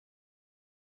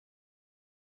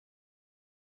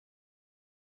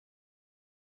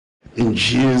In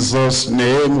Jesus'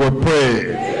 name we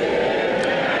pray.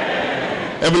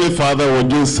 Heavenly Father, we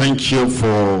do thank you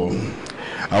for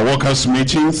our workers'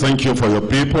 meeting. Thank you for your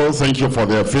people. Thank you for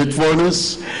their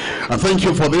faithfulness. And thank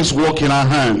you for this work in our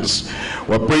hands.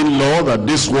 We're praying, Lord, that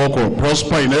this work will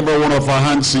prosper in every one of our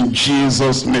hands in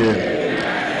Jesus' name.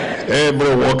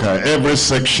 Every worker, every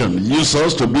section, use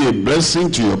us to be a blessing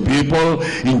to your people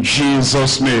in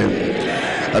Jesus' name.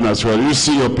 And as well, you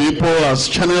see your people as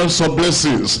channels of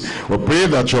blessings. We pray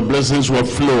that your blessings will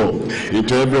flow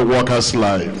into every worker's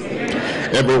life,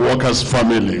 every worker's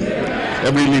family,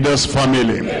 every leader's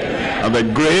family, and the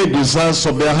great desires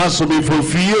of their hearts will be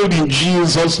fulfilled in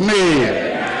Jesus'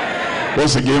 name.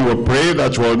 Once again, we pray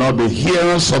that we will not be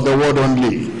hearers of the word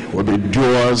only, we'll be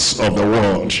doers of the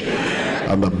word.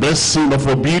 And the blessing of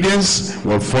obedience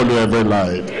will follow every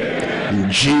life.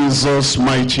 In Jesus'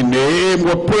 mighty name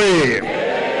we pray.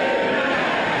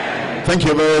 Thank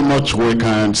you very much. We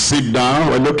can sit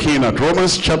down. We're looking at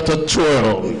Romans chapter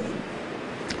 12.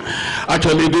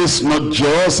 Actually, this is not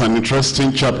just an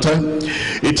interesting chapter.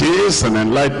 It is an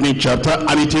enlightening chapter,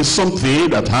 and it is something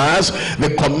that has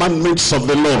the commandments of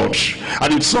the Lord.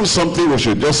 And it's not something we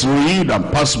should just read and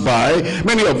pass by.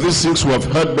 Many of these things we have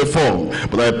heard before.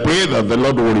 But I pray that the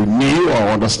Lord will renew our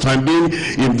understanding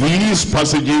in these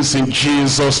passages in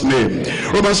Jesus' name.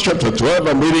 Romans chapter 12,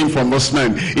 I'm reading from verse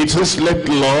 9. It says, let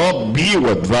love be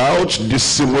without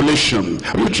dissimulation.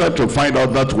 We try to find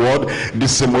out that word,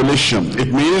 dissimulation.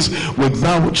 It means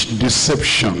without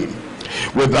deception,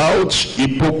 without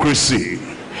hypocrisy,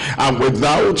 and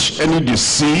without any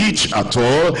deceit at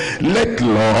all. Let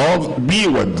love be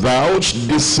without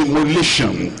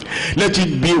dissimulation. Let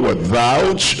it be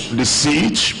without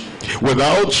deceit,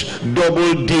 without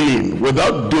double dealing,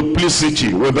 without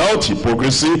duplicity, without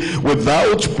hypocrisy,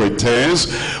 without pretense,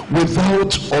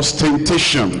 without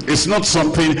ostentation. It's not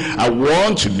something I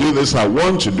want to do this, I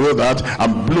want to do that,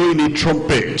 I'm blowing a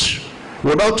trumpet.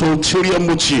 Without ulterior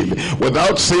motive,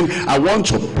 without saying I want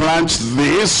to plant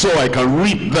this so I can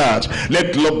reap that.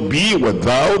 Let love be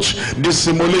without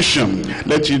dissimulation.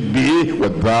 Let it be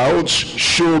without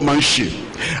showmanship.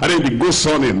 And then it goes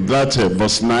on in that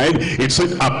verse 9. It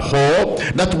said, abhor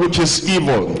that which is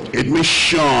evil. It means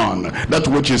shun that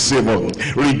which is evil.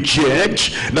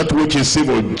 Reject that which is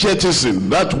evil. Jettison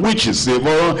that which is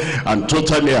evil, and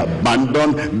totally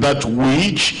abandon that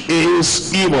which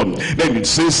is evil. Then it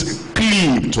says,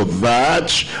 cleave to that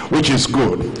which is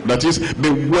good. That is, be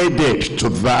wedded to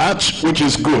that which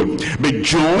is good. Be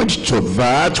joined to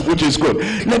that which is good.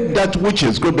 Let that which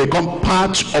is good become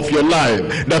part of your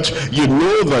life. That you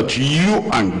know that you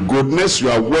and goodness, you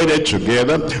are wedded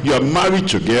together, you are married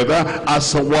together.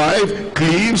 As a wife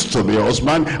cleaves to the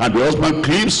husband, and the husband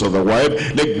cleaves to the wife,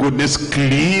 let goodness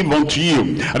cleave unto you.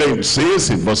 And then it says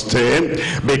in verse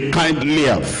 10, be kindly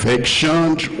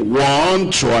affectioned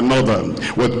one to another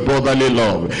with brotherly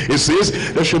love. It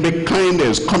says there should be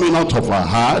kindness coming out of our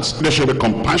hearts, there should be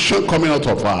compassion coming out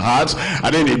of our hearts.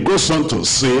 And then it goes on to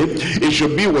say it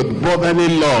should be with brotherly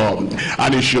love,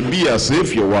 and it should be as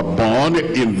if you were born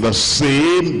in the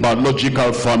same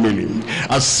biological family,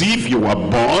 as if you were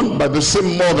born by the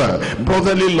same mother.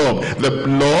 Brotherly love, the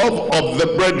love of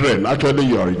the brethren. Actually,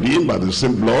 you are redeemed by the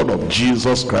same blood of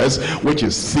Jesus Christ, which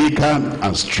is thicker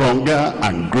and stronger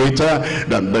and greater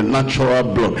than the natural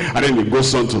blood. And then it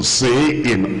goes on to say,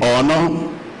 in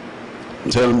honor,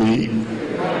 tell me,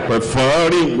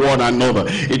 preferring one another.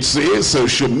 It says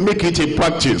should make it a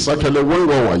practice. Actually, when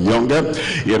we were younger,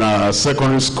 in our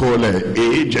secondary school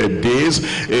age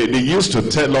days, they used to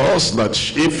tell us that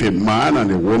if a man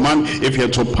and a woman, if you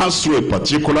had to pass through a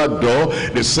particular door,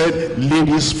 they said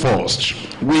ladies first,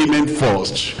 women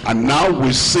first, and now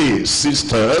we say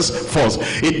sisters first.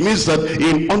 It means that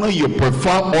in honor you prefer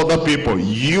other people.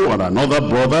 You and another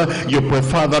brother, you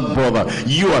prefer that brother.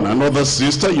 You and another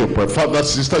sister, you prefer that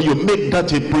sister. You make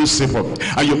that a principle,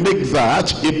 and you make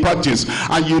that a practice,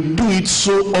 and you do it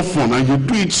so often, and you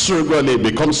do it so regularly, it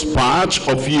becomes part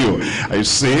of you. It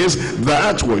says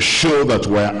that will show that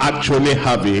we're actually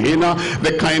having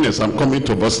the kindness. I'm coming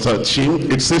to verse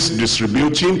 13. It says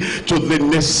distributing to the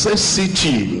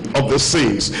necessity of the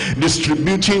saints.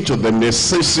 Distributing to the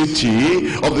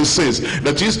necessity of the saints.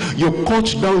 That is, you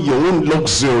cut down your own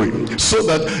luxury so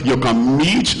that you can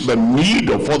meet the need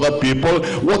of other people.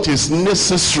 What is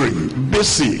necessary,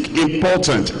 basic,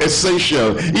 important,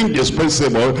 essential,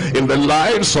 indispensable in the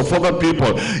lives of other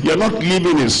people. You're not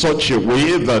living in such a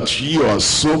way that you are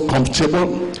so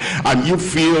comfortable and you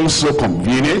feel so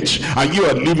convenient, and you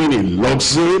are living in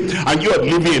luxury, and you are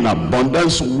living in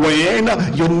abundance, when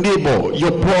your neighbor,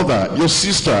 your brother, your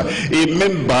sister, a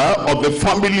member of the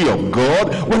family of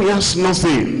God, when he has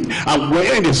nothing, and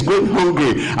when he's going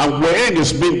hungry, and when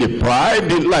he's being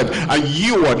deprived in life, and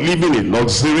you are living in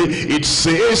luxury, it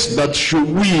says that you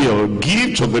will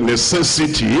give to the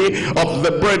necessity of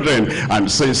the brethren. And it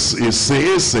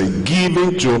says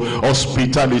giving to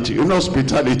hospitality. You know,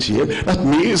 hospitality, that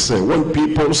means when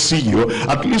people see you,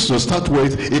 at least to start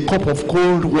with a cup of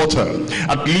cold water.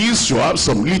 At least you have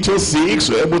some little things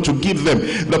you're able to give them.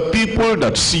 The people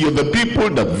that see you, the people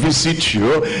that visit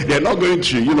you, they're not going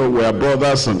to, you know, we're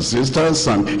brothers and sisters,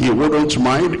 and he wouldn't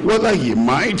mind. Whether he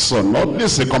minds or not,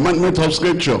 this is a commandment of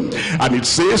Scripture. And it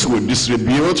says we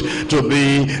distribute to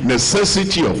the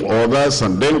necessity of others,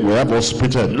 and then we have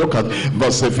hospitality. Look at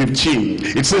verse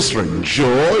 15. It says,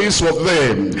 rejoice with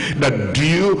them that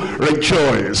do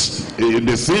rejoice.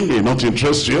 The thing may not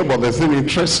interest you, but the thing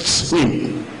interests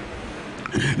him.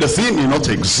 The thing may not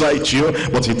excite you,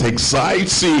 but it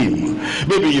excites him.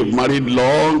 Maybe you've married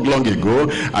long ago,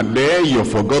 and then you've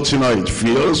forgotten how it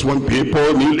feels when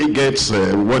people nearly get,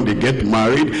 when they get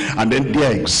married, and then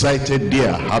they're excited,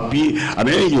 they're happy, and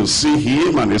then you see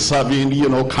him and he's having, you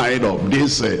know, kind of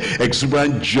this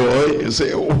exuberant joy. You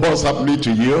say, what's happening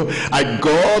to you? I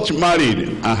got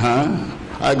married.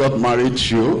 I got married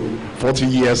too 40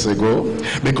 years ago,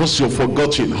 because you've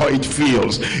forgotten how it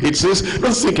feels. It says,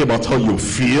 don't think about how you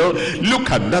feel.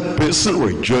 Look at that person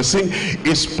rejoicing.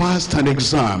 He's passed an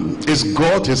exam. He's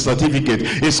got a certificate.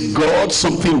 He's got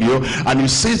something new. And it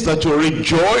says that you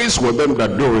rejoice with them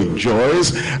that do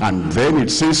rejoice. And then it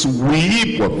says,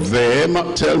 weep with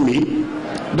them. Tell me.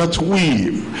 That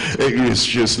he's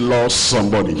just lost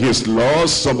somebody. He's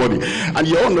lost somebody. And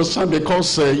you understand,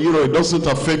 because you know, it doesn't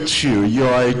affect you. You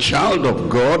are a child of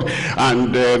God,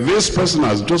 and this person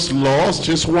has just lost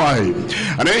his wife.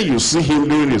 And then you see him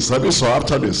during the service or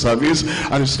after the service,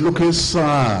 and he's looking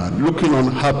sad, looking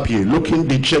unhappy, looking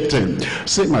dejected.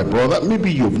 Say, my brother,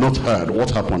 maybe you've not heard what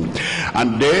happened.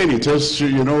 And then he tells you,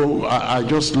 you know, I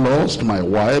just lost my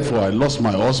wife, or I lost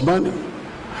my husband.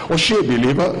 Was she a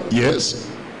believer? Yes.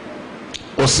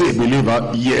 Was he a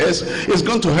believer? Yes. He's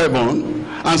gone to heaven.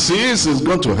 And since he's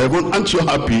gone to heaven, aren't you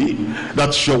happy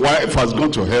that your wife has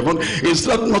gone to heaven? Is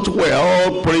that not what we're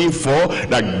all praying for?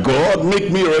 That God,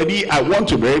 make me ready, I want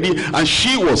to be ready. And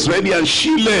she was ready and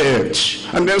she left.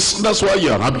 And that's why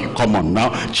you're happy. Come on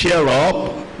now, cheer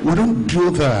up. We don't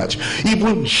do that.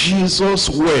 Even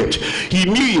Jesus wept. He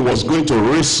knew he was going to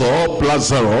raise up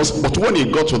Lazarus, but when he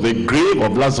got to the grave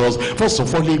of Lazarus, first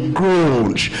of all, he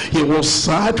groaned. He was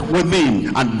sad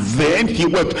within, and then he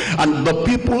wept. And the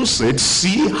people said,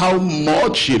 see how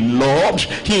much he loved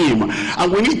him.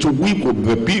 And we need to weep with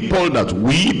the people that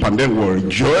weep, and then we'll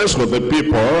rejoice with the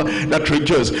people that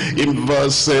rejoice. In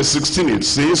verse 16 it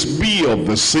says, be of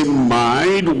the same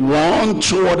mind one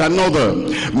toward another.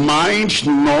 Mind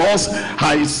not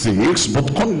high things,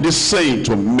 but condescend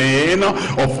to men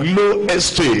of low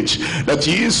estate. That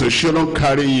is, you shouldn't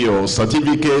carry your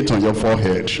certificate on your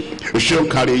forehead. You shouldn't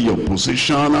carry your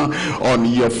position on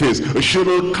your face. You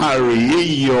shouldn't carry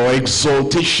your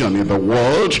exaltation in the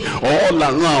world all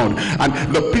around.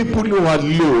 And the people who are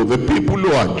low, the people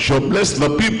who are jobless,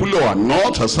 the people who are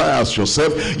not as high as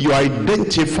yourself, you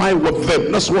identify with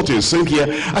them. That's what he's saying here.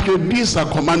 Actually, these are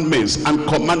commandments, and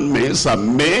commandments are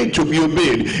meant to be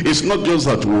obeyed. It's not just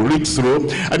that we read through.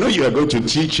 I know you are going to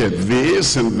teach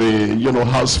this in the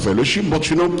house fellowship, but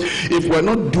if we're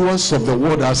not doers of the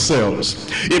word ourselves,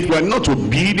 if we're not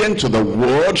obedient to the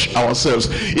word ourselves,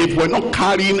 if we're not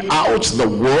carrying out the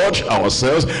word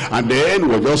ourselves, and then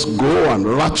we'll just go and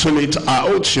rattle it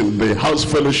out in the house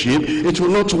fellowship, it will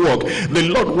not work. The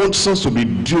Lord wants us to be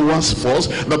doers first,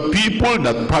 the people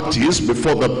that practice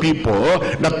before the people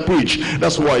that preach.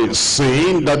 That's why it's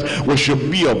saying that we should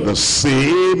be of the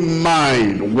same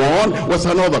mind one with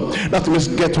another. That means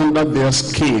get under their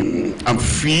skin and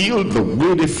feel the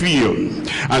way they feel,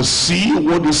 and see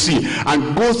what they see,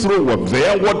 and go through what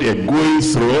they're going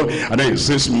through. And then it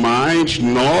says, mind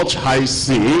not high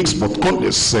things, but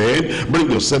condescend,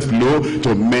 bring yourself low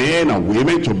to men and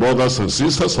women, to brothers and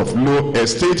sisters of low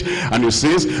estate. And it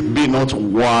says, be not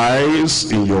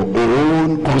wise in your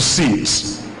own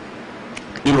conceits.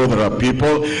 You know, there are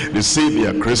people, they say they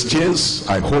are Christians.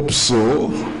 I hope so.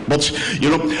 But, you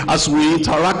know, as we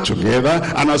interact together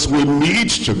and as we meet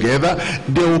together,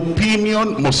 their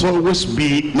opinion must always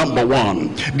be number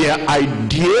one. Their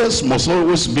ideas must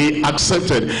always be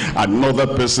accepted. Another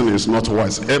person is not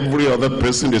wise. Every other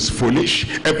person is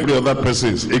foolish. Every other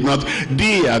person is ignorant.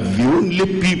 They are the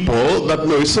only people that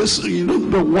know. It says, you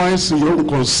don't be wise in your own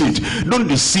conceit. Don't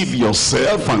deceive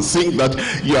yourself and think that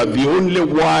you are the only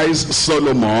wise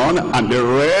Solomon and the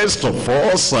rest of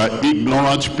us are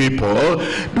ignorant people.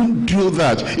 Don't do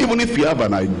that. Even if you have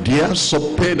an idea,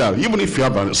 suspend that. Even if you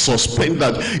have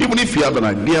even if you have an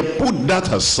idea, put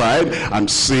that aside and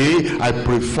say, I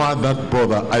prefer that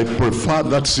brother, I prefer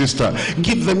that sister.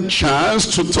 Give them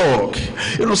chance to talk.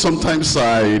 You know, sometimes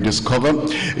I discover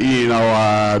in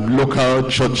our local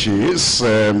churches,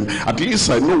 at least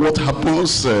I know what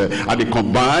happens at the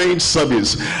combined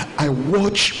service. I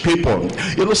watch people.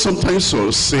 You know, sometimes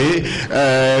we'll say,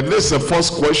 this is the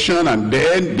first question, and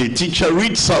then the teacher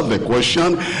reads out the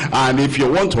question, and if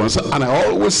you want to answer, and I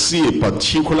always see a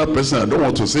particular person, I don't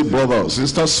want to say brother or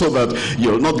sister, so that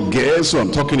you'll not guess who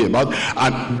I'm talking about,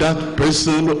 and that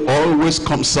person always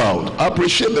comes out. I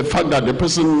appreciate the fact that the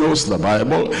person knows the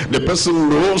Bible, the person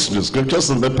knows the scriptures,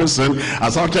 and the person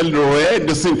has actually read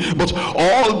the thing, but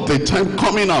all the time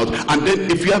coming out. And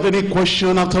then if you have any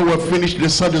question after we've finished the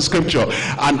scripture,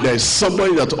 and there's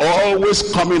somebody that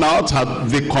always coming out at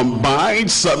the combined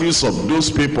service of those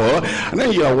people, and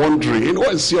then you are wondering,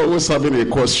 why is he always having a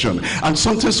question? And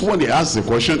sometimes when they ask the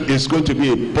question, it's going to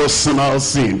be a personal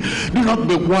sin. Do not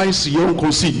be wise in your own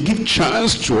conceit. Give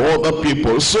chance to other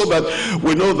people, so that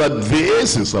we know that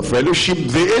this is a fellowship,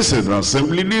 this is an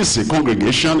assembly, this is a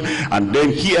congregation, and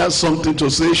then he has something to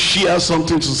say, she has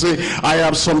something to say, I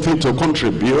have something to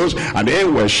contribute, and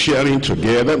then we're sharing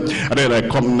together. And then I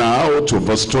come now to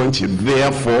verse 20.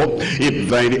 Therefore, if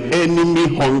thine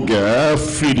enemy hunger,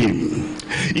 feed him.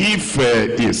 If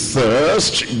he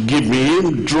thirst, give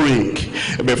him drink.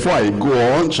 Before I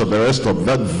go on to the rest of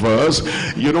that verse,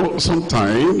 you know,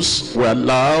 sometimes we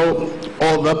allow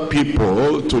other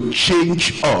people to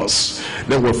change us,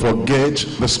 then we forget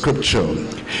the scripture.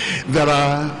 There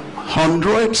are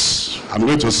hundreds, I'm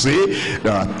going to say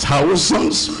there are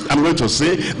thousands, I'm going to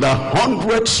say there are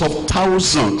hundreds of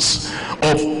thousands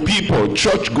of people,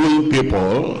 church-going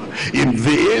people in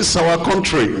this our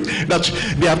country, that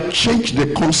they have changed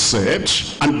the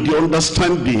concept and the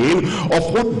understanding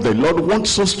of what the Lord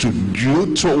wants us to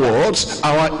do towards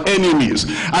our enemies.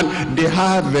 And they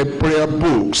have the prayer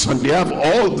books, and they have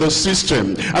all the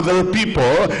system, and there are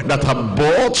people that have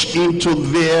bought into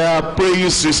their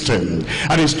prayer system,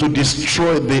 and it's to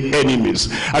destroy the enemies,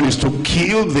 and it's to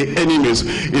kill the enemies,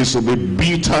 is to be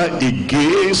bitter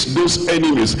against those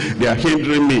enemies. They are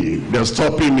hindering me, they're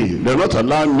stopping me, they're not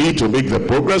allowing me to make the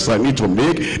progress I need to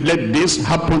make. Let this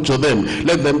happen to them,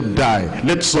 let them die.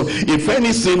 So if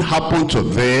anything happened to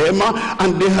them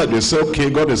and they say, okay,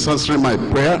 God is answering my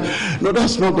prayer, no,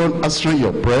 that's not God answering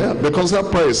your prayer, because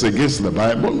that prayer is against the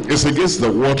Bible, it's against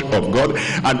the word of God.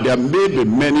 And there may be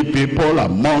many people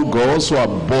among us who are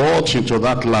bought into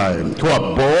that lie, who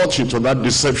are bought into that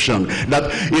deception,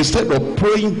 that instead of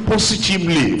praying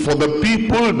positively for the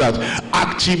people that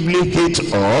actively hate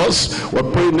us, we're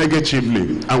praying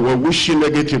negatively, and we're wishing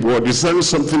negative, we're deciding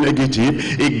something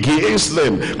negative against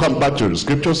them. Come back to the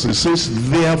scriptures. It says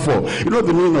therefore. You know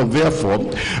the meaning of therefore?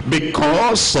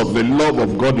 Because of the love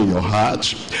of God in your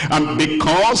heart, and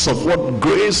because of what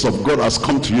grace of God has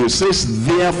come to you. It says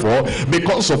therefore,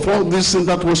 because of all this thing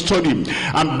that we're studying,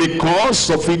 and because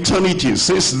of eternity. It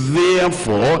says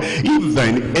therefore, if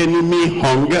thine enemy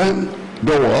hunger,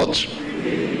 do what?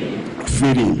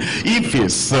 Feed him. If he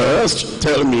thirst,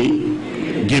 tell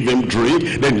me, give him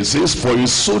drink. Then it says, for in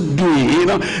so doing,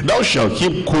 thou shalt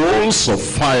heap coals of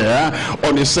fire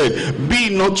on his head. Be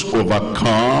not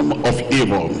overcome of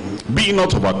evil. Be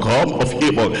not overcome of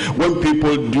evil. When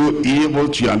people do evil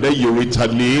to you and then you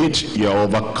retaliate, you are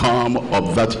overcome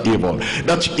of that evil.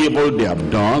 That evil they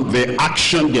have done, the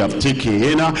action they have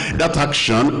taken, that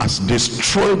action has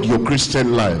destroyed your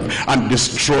Christian life and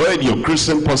destroyed your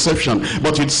Christian perception.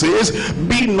 But it says,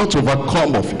 be not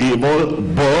overcome of evil,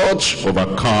 but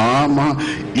overcome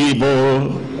evil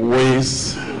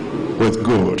with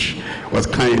good,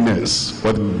 with kindness,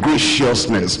 with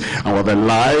graciousness, and with the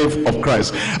life of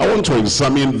Christ. I want to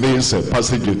examine this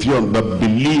passage with you on the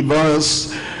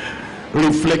believer's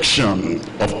reflection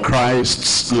of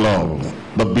Christ's love.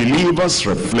 The believer's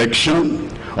reflection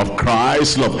of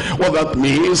Christ's love. What that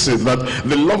means is that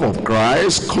the love of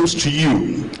Christ comes to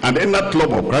you, and then that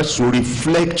love of Christ will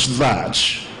reflect that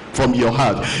from your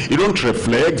heart. You don't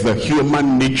reflect the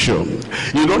human nature.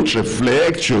 You don't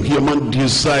reflect your human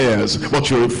desires, but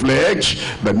you reflect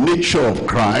the nature of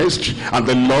Christ and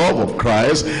the love of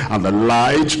Christ and the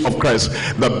light of Christ.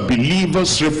 The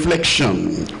believer's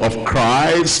reflection of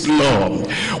Christ's love.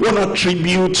 One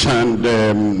attribute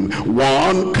and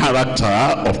one character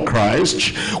of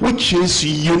Christ which is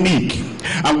unique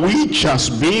and which has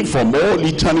been from all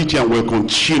eternity and will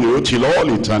continue till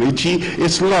all eternity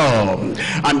is love.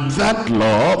 And that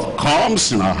love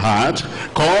comes in our heart,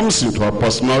 comes into our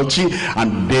personality,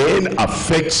 and then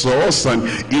affects us and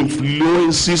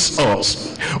influences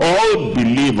us. All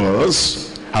believers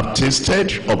have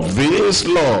tasted of this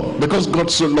love, because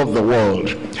God so loved the world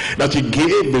that he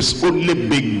gave his only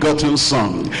begotten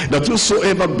Son, that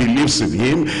whosoever believes in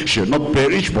him shall not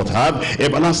perish but have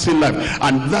everlasting life.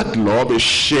 And that love is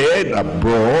shared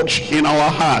abroad in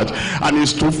our heart and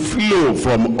is to flow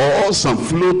from us and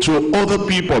flow to other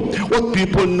people. What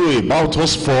people know about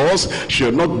us first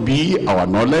should not be our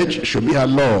knowledge, should be our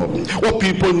love. What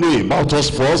people know about us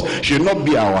first should not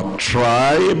be our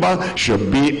tribe,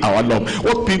 should be our love.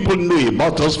 What people know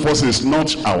about us first is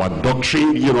not our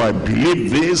doctrine. You know, I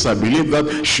believe this, I believe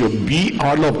that, should be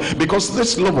our love. Because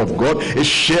this love of God is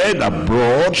shared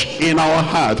abroad in our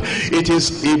heart. It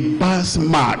is a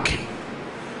birthmark.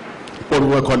 What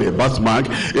we call a birthmark.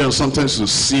 You know, sometimes you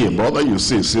see a brother, you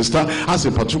see a sister has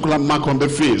a particular mark on the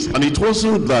face, and it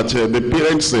wasn't that the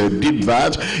parents did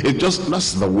that. It just,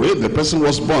 that's the way the person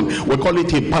was born. We call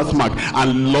it a birthmark,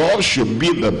 and love should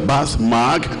be the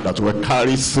birthmark that will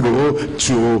carry through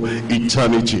to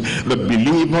eternity. The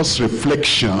believer's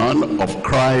reflection of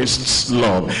Christ's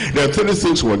love. There are three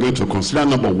things we're going to consider.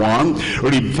 Number one,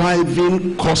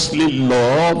 reviving costly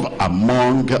love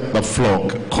among the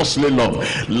flock. Costly love.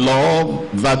 Love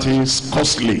that is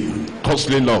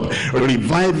costly love.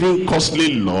 Reviving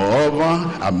costly love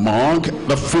among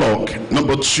the flock.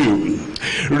 Number two,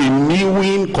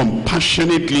 renewing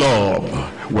compassionate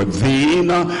love within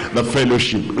the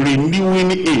fellowship.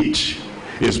 Renewing it.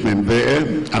 It's been there,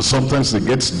 and sometimes it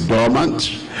gets dormant,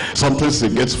 sometimes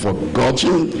it gets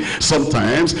forgotten,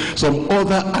 sometimes some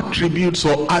other attributes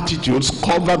or attitudes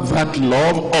cover that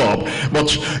love up.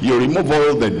 But you remove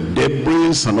all the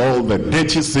debris and all the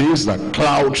dirty things that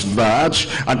cloud that,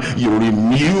 and you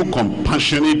renew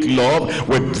compassionate love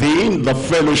within the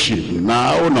fellowship.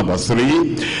 Now, number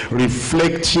three,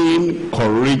 reflecting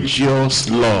courageous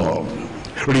love.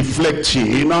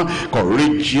 Reflecting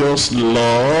courageous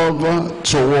love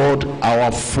toward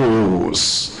our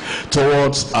foes.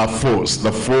 Towards our foes.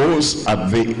 The foes are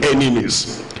the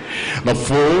enemies. The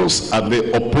foes are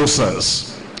the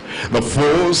opposers. The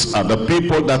foes are the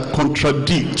people that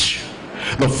contradict.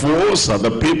 The foes are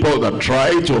the people that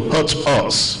try to hurt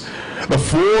us. The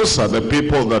foes are the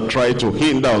people that try to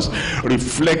hinder us.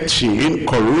 Reflecting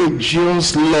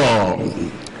courageous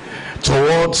love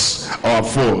towards our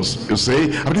foes. You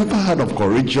say, I've never heard of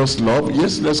courageous love.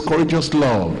 Yes, there's courageous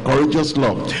love. Courageous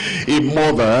love. A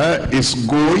mother is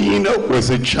going with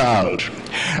a child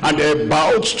and they're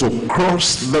about to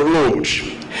cross the road,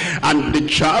 and the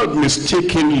child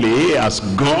mistakenly has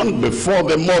gone before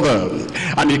the mother,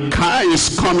 and a car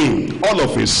is coming. All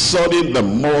of a sudden the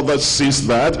mother sees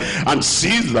that and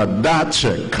sees that that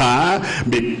car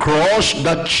may crush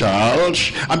that child,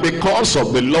 and because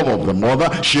of the love of the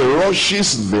mother, she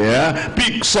rushes there,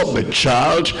 picks up the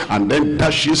child, and then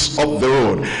dashes off the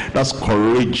road. That's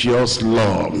courageous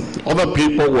love. Other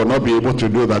people will not be able to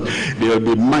do that. They'll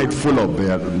be mindful of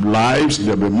their lives,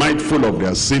 they'll be mindful of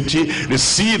their safety. They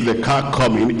see the car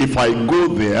coming. If I go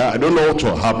there, I don't know what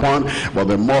will happen, but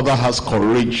the mother has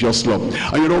courageous love.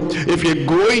 And you know, if you're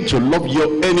going to love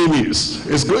your enemies,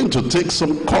 it's going to take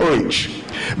some courage,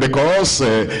 because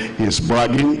he's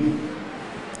bragging,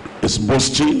 is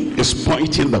boasting, is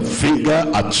pointing the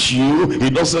finger at you.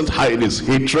 He doesn't hide his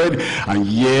hatred, and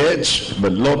yet the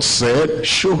Lord said,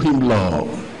 show him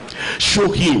love.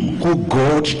 Show him who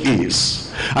God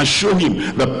is, and show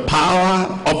him the power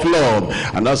of love.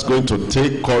 And that's going to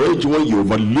take courage. When you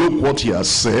overlook what he has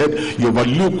said, you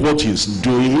overlook what he's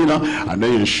doing, and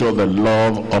then you show the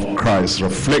love of Christ.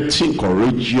 Reflecting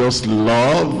courageous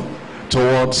love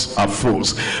towards our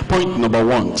foes. Point number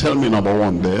one. Tell me number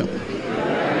one there.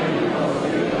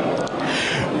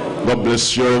 God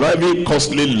bless you. Reviving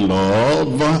costly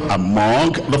love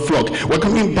among the flock. We're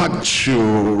coming back to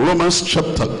Romans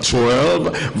chapter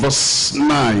 12 verse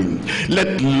 9.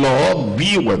 Let love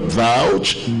be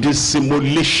without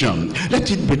dissimulation.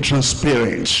 Let it be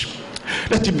transparent.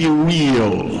 Let it be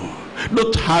real.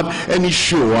 Don't have any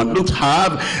show, and don't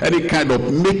have any kind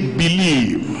of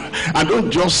make-believe. And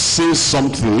don't just say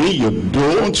something you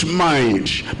don't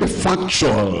mind. Be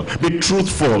factual, be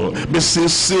truthful, be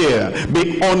sincere,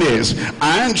 be honest,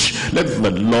 and let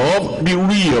the love be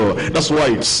real. That's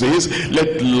why it says,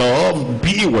 let love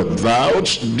be without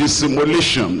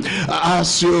dissimulation.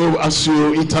 As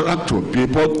you interact with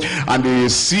people and they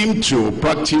seem to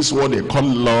practice what they call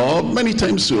love, many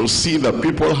times you'll see that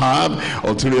people have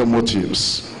ulterior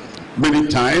motives. Many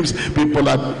times people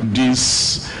are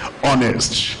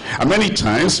dishonest, and many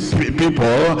times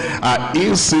people are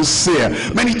insincere.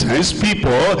 Many times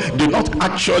people do not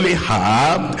actually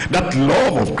have that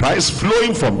love of Christ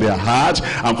flowing from their heart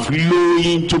and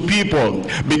flowing to people,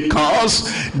 because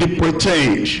they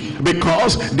pretend,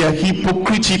 because they are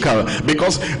hypocritical,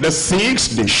 because the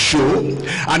things they show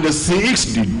and the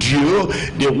things they do,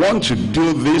 they want to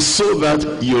do this so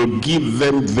that you give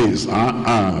them this.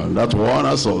 That one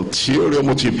has ulterior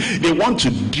motive. They want to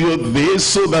do this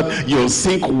so that you'll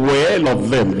think well of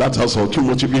them. That has ulterior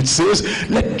motive. It says,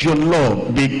 let your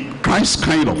love be Christ's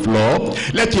kind of love.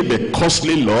 Let it be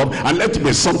costly love, and let it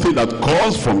be something that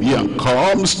comes from you and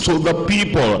comes to the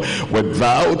people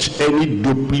without any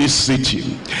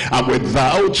duplicity, and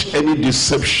without any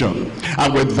deception,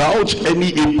 and without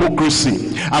any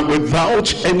hypocrisy, and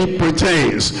without any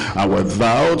pretense, and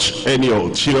without any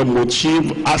ulterior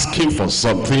motive, asking for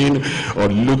something or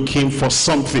looking for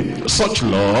something. Such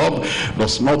love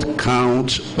does not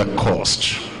count the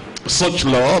cost. Such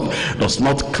love does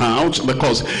not count the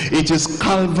cost. It is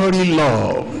Calvary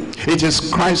love. It is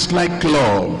Christ-like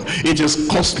love. It is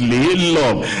costly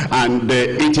love. And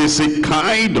it is a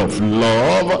kind of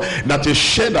love that is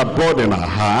shed abroad in our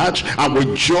heart, and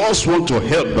we just want to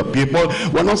help the people.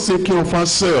 We're not thinking of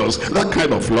ourselves. That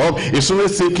kind of love is only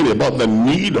thinking about the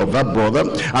need of that brother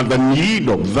and the need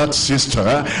of that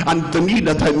sister and the need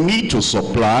that I need to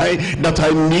supply, that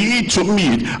I need to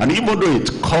meet. And even though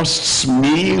it costs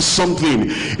me something,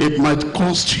 it might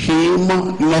cost him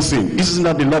nothing. Isn't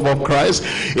that the love of Christ?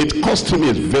 It cost him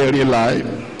his very life.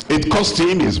 It cost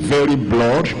him his very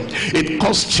blood. It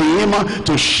cost him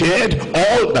to shed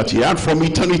all that he had from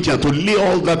eternity and to lay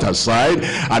all that aside,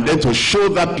 and then to show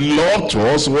that love to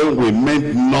us when we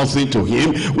meant nothing to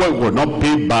him, when we would not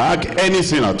pay back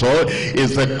anything at all.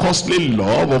 Is the costly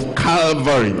love of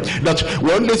Calvary. That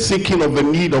we're only thinking of the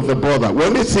need of the brother, we're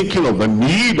only thinking of the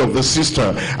need of the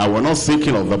sister, and we're not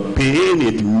thinking of the pain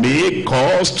it may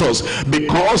cost us.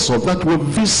 Because of that we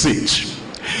visit.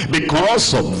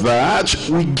 Because of that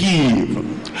we give.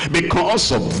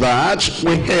 Because of that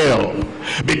we help.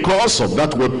 Because of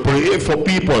that we pray for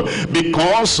people.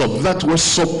 Because of that we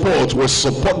support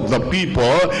the people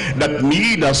that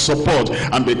need our support.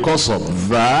 And because of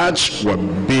that we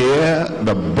bear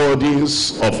the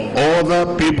burdens of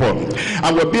other people.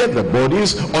 And we bear the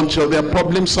burdens until their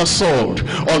problems are solved,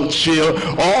 until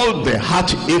all the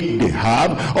heartache they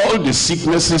have, all the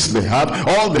sicknesses they have,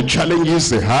 all the challenges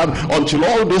they have, until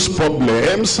all those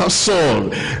problems are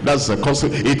solved. That's the cost.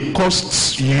 It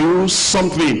costs you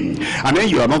something. And then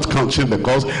you are not counting the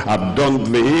cost. I've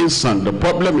done this and the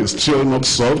problem is still not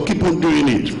solved. Keep on doing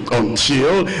it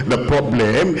until the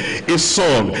problem is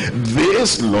solved.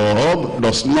 This love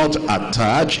does not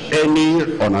attach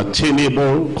any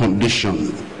unattainable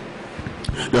condition.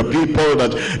 There are people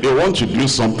that they want to do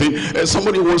something.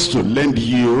 Somebody wants to lend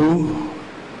you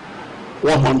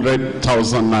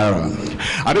 100,000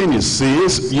 naira, and then it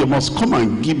says you must come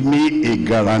and give me a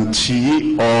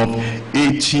guarantee of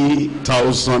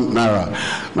 80,000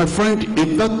 naira. My friend,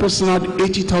 if that person had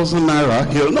 80,000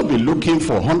 naira, he'll not be looking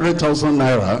for 100,000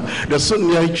 naira. They're so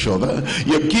near each other.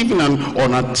 You're giving an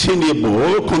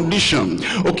unattainable condition.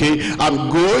 Okay, I'm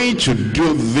going to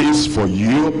do this for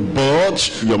you,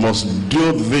 but you must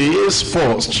do this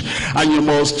first, and you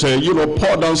must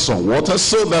pour down some water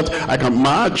so that I can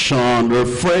march on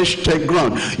refreshed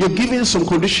ground. You're giving some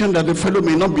condition that the fellow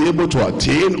may not be able to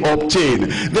obtain.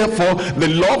 Therefore, the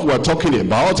love we're talking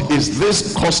about is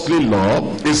this costly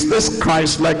love, is this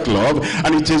Christ-like love,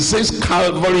 and it is this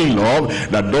Calvary love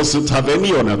that doesn't have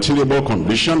any unattainable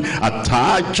condition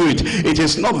attached to it. It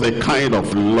is not the kind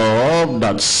of love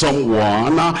that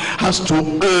someone has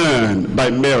to earn by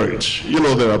merit. You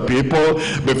know, there are people,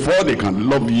 before they can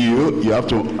love you, you have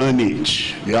to earn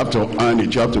it. You have to earn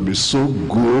it. You have to be so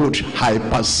good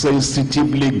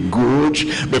hypersensitively good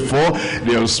before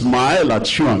they'll smile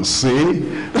at you and say,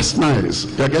 that's nice,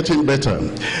 you're getting better.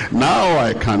 Now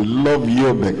I can love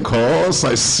you because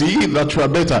I see that you are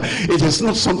better. It is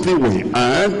not something we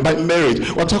earn by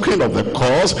merit. We're talking of the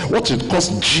cause, what it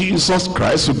cost Jesus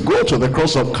Christ to go to the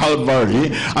cross of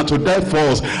Calvary and to die for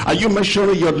us. Are you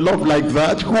measuring your love like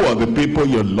that? Who are the people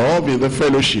you love in the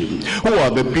fellowship? Who are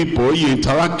the people you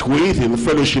interact with in the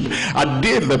fellowship? Are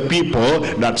they the people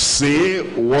that say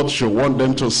what you want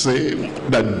them to say,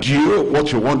 that do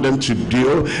what you want them to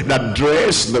do, that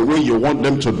dress the way you want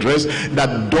them to dress,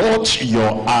 that dot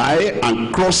your I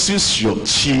and crosses your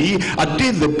T? Are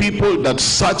they the people that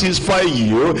satisfy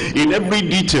you in every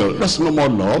detail? That's no more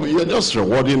love. You're just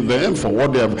rewarding them for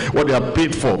what they are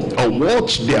paid for, or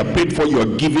what they are paid for,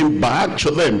 you're giving back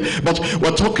to them. But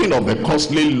we're talking of the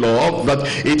costly love, that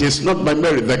it is not by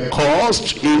merit. The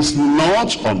cost is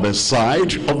not on the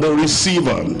side of the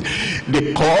receiver.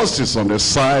 The cost is on the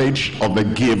side of the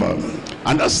giver.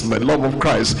 And that's the love of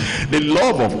Christ. The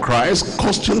love of Christ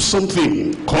cost him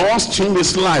something, cost him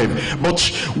his life. But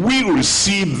we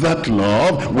receive that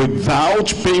love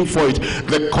without paying for it.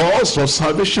 The cost of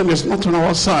salvation is not on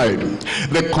our side.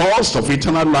 The cost of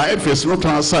eternal life is not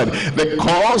on our side. The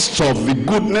cost of the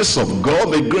goodness of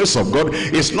God, the grace of God,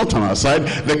 is not on our side.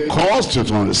 The cost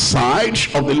is on the side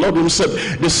of the Lord himself.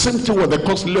 The same thing with the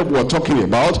costly love we're talking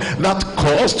about. That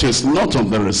cost is not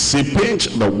on the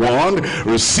recipient, the one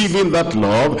receiving that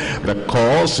love. The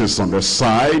cost is on the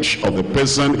side of the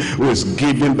person who is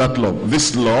giving that love.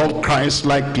 This love,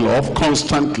 Christ-like love,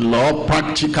 constant love,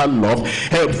 practical love,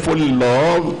 helpful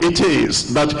love, it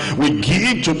is that we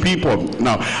give to people.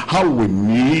 Now, how we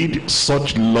need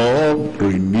such love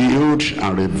renewed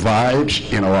and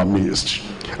revived in our midst.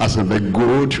 As in the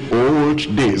good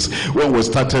old days when we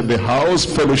started the house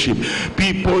fellowship,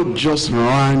 people just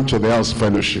ran to the house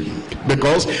fellowship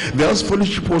because the house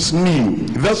fellowship was new,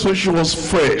 the house fellowship was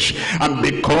fresh, and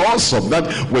because of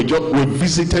that we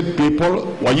visited people.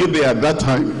 Were you there at that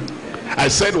time? I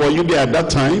said, were you there at that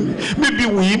time? Maybe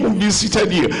we even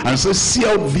visited you and said, see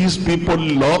how these people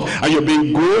love, and you've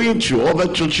been going to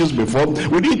other churches before.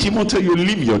 We didn't even tell you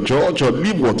leave your church or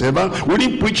leave whatever. We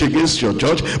didn't preach against your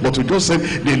church, but we just said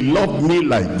they love me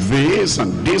like this,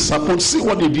 and this happened. See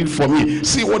what they did for me.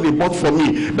 See what they bought for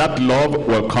me. That love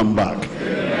will come back.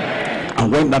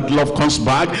 And when that love comes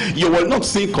back, you will not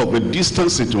think of the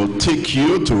distance it will take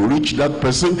you to reach that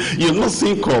person. You will not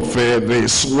think of the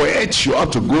sweat you have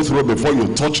to go through before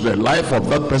you touch the life of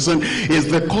that person. It's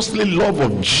the costly love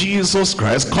of Jesus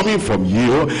Christ coming from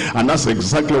you, and that's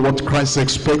exactly what Christ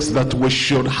expects that we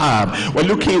should have. We're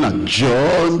looking at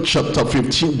John chapter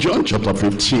 15. John chapter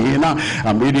 15.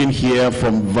 I'm reading here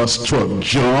from verse 12.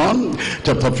 John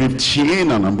chapter 15,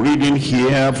 and I'm reading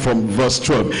here from verse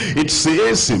 12. It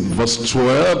says in verse 12,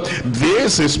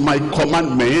 this is my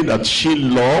commandment, that ye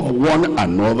love one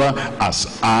another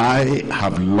as I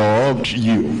have loved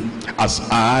you. As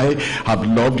I have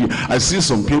loved you. I see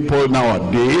some people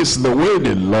nowadays, the way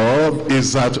they love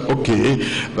is that, okay,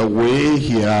 the way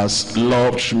he has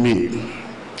loved me,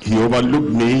 he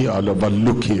overlooked me, I'll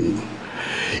overlook him.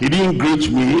 He didn't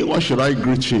greet me, why should I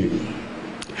greet him?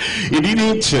 He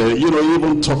didn't,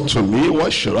 even talk to me. Why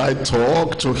should I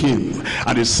talk to him?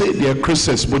 And they say they are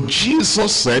Christians. But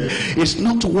Jesus said, it's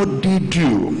not what they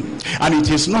do, and it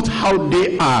is not how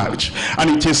they act, and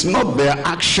it is not their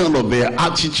action or their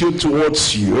attitude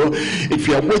towards you. If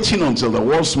you are waiting until the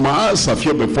world smiles at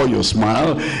you before you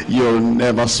smile, you'll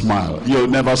never smile. You'll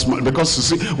never smile. Because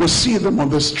you see, we see them on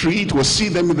the street, we see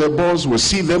them in the bus, we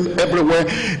see them everywhere.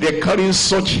 They're carrying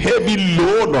such heavy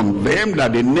load on them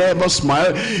that they never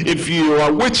smile. If you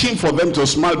are waiting for them to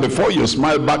smile before you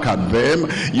smile back at them,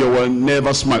 you will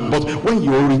never smile. But when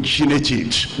you originate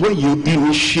it, when you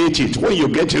initiate it, when you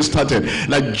get it started,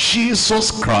 like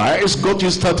Jesus Christ got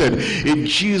it started. If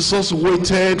Jesus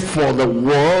waited for the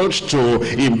world to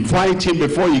invite him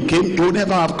before he came, he would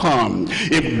never have come.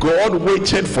 If God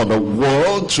waited for the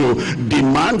world to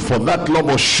demand for that love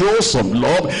or show some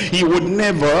love, he would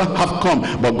never have come.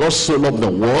 But God so loved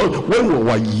the world, when we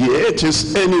were yet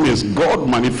his enemies, God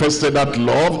manifested that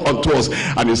love unto us,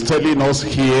 and is telling us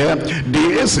here,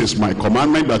 this is my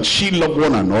commandment, that ye love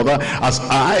one another as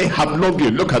I have loved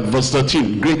you. Look at verse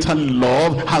 13. Greater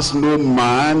love has no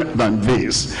man than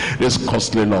this. This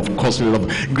costly love, costly love.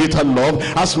 Greater love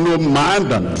has no man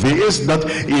than this, that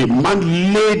a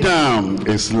man lay down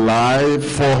his life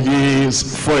for his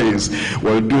friends.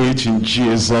 We'll do it in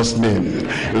Jesus' name.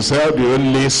 You say, how do you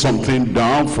lay something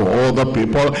down for other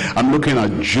people? I'm looking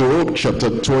at Job chapter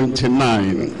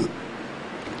 29.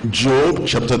 Job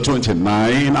chapter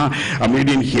 29, I'm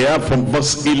reading here from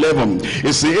verse 11.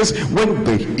 It says, when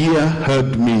the ear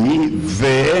heard me,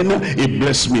 then it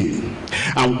blessed me.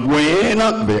 And when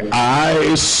the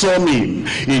eye saw me,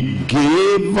 it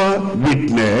gave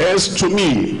witness to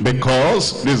me,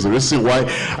 because this is the reason why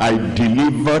I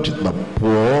delivered the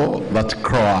poor that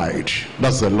cried.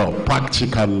 That's the love,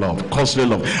 practical love, costly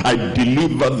love. I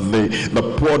delivered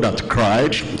the poor that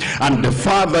cried, and the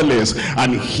fatherless,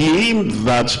 and him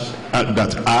that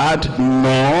had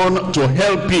none to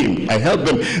help him. I helped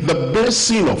them. The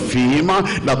blessing of him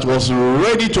that was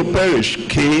ready to perish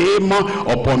came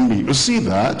upon me. You see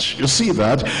that? You see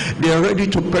that? They are ready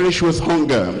to perish with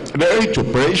hunger. They're ready to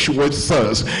perish with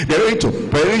thirst. They're ready to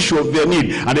perish with their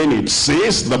need. And then it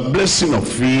says, the blessing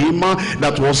of him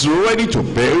that was ready to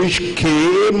perish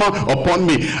came upon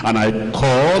me. And I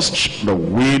caused the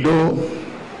widow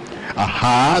a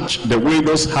heart, the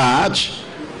widow's heart.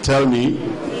 Tell me.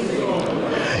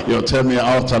 You tell me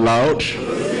out aloud.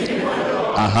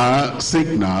 Seek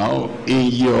now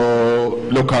in your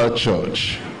local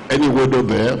church. Any widow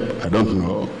there? I don't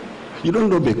know. You don't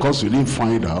know because you didn't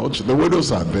find out. The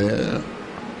widows are there.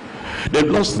 They've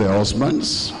lost their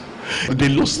husbands. They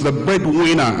lost the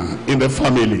breadwinner in the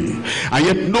family, and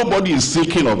yet nobody is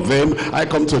thinking of them. I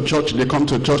come to church, they come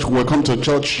to church, we come to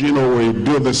church, you know, we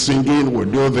do the singing, we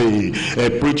do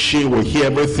the preaching, we hear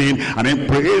everything, and then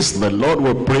praise the Lord,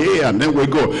 we pray, and then we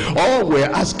go. All we're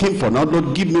asking for now,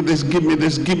 Lord, give me this, give me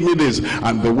this, give me this.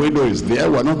 And the widow is there,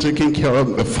 we're not taking care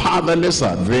of the fatherless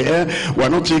are there, we're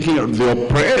not taking care of the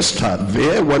oppressed are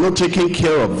there, we're not taking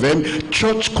care of them.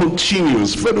 Church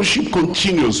continues, fellowship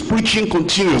continues, preaching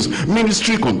continues,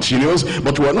 ministry continues,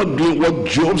 but we're not doing what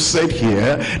Job said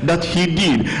here that he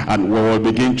did. And we will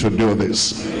begin to do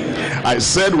this. I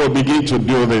said we'll begin to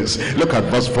do this. Look at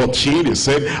verse 14. He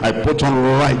said, I put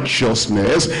on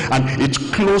righteousness, and it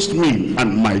clothed me,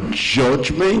 and my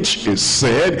judgment, he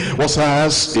said, was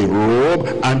as a robe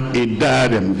and a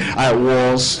diadem. I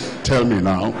was, tell me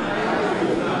now,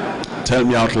 tell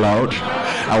me out loud,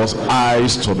 I was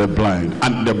eyes to the blind,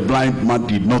 and the blind man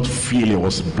did not feel he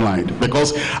was blind,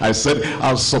 because I said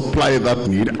I'll supply that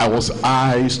need. I was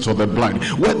eyes to the blind.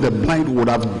 Where the blind would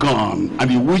have gone,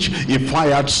 and in which if I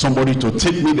had somebody to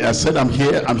take me there, I said, I'm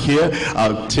here,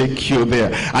 I'll take you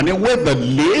there. And then where the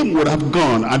lame would have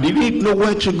gone, and they didn't know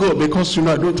where to go, because you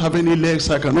know I don't have any legs,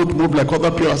 I cannot move like other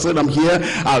people. I said, I'm here,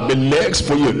 I'll be legs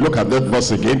for you. Look at that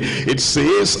verse again. It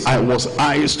says, I was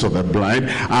eyes to the blind,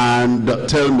 and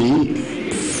tell me,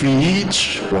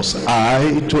 feet was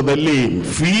I to the lame.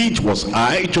 Feet was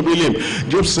I to the lame.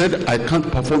 Job said, I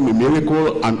can't perform a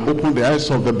miracle and open the eyes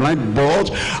of the blind,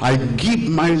 but I give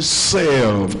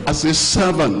myself as a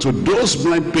servant to those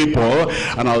blind people,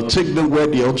 and I'll take them where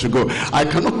they ought to go. I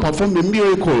cannot perform a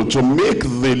miracle to make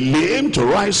the lame to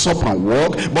rise up and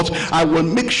walk, but I will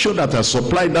make sure that I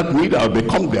supply that need. I'll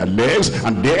become their legs,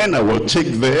 and then I will take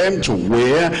them to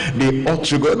where they ought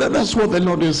to go. That's what the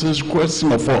Lord is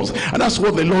requesting of us, and that's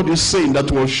what the Lord is saying,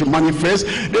 that we should manifest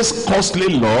this costly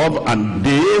love and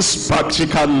this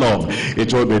practical love.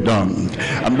 It will be done.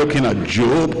 I'm looking at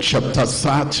Job chapter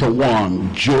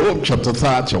 31. Job chapter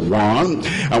 31,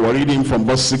 and we're reading from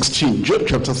verse 16. Job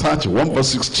chapter 31 verse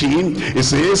 16. It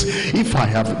says, if I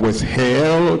have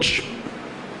withheld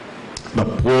the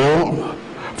poor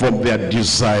from their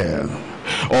desire,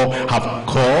 or have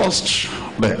caused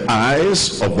the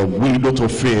eyes of the widow to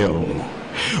fail,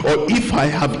 or if I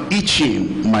have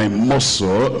eaten my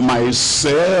muscle,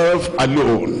 myself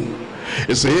alone.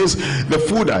 It says, the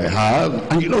food I have,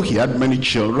 and you know he had many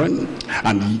children,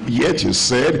 and yet he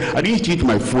said, I didn't eat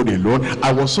my food alone.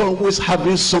 I was always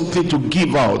having something to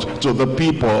give out to the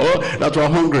people that were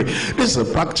hungry. This is a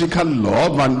practical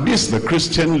love, and this is the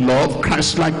Christian love,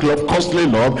 Christ-like love, costly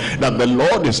love that the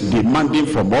Lord is demanding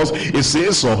from us. It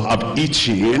says, so I've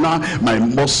eaten my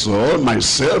muscle,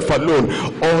 myself alone,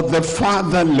 or the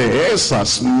fatherless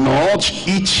has not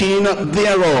eaten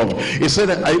thereof. He said,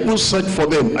 I will search for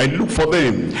them, I look for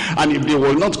them, and if they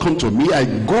will not come to me, I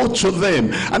go to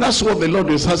them. And that's what the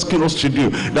Lord is asking us to do,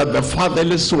 that the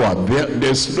fatherless who are there,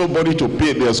 there's nobody to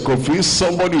pay their school fees,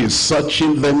 somebody is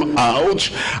searching them out.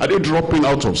 Are they dropping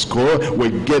out of school? We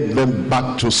get them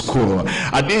back to school.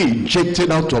 Are they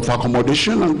ejected out of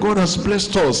accommodation? And God has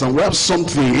blessed us, and we have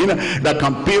something that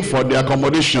can pay for the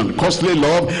accommodation. Costly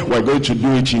love, we're going to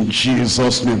do it in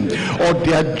Jesus' name. Or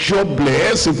they are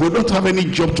jobless. If we don't have any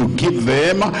job to give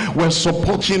them, we're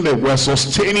supporting them, we're were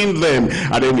sustaining them.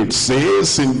 And then it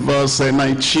says in verse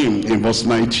 19,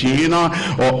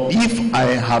 or if I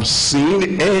have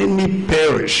seen any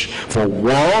perish for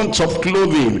want of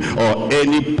clothing, or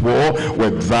any poor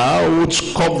without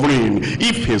covering,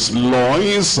 if his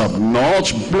loins have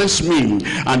not blessed me,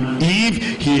 and if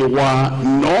he were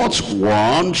not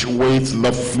warmed with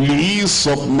the fleece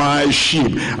of my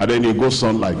sheep. And then he goes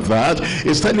on like that.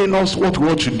 He's telling us what we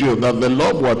ought to do, that the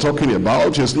love we're talking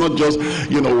about is not just,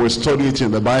 we study it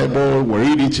in the Bible, we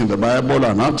read it in the Bible,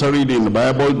 and after reading the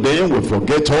Bible, then we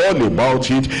forget all about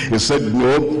it. He said,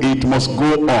 no, it must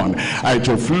go on. It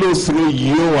will flow through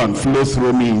you and flow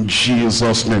through me in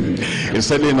Jesus' name. He's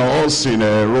telling us in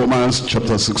Romans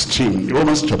chapter 16.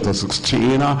 Romans chapter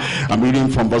 16, I'm reading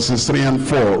from verses 3 and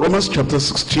 4. Romans chapter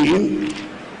 16,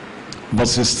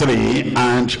 verses 3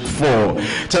 and 4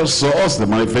 tells us the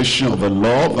manifestation of the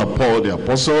love that Paul the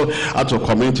apostle had to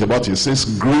comment about. He says,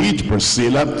 greet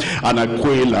Priscilla and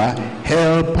Aquila,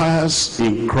 helpers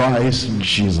in Christ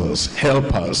Jesus.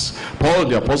 Helpers. Paul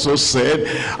the apostle said,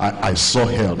 I saw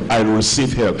help, I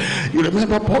received help. You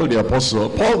remember Paul the apostle?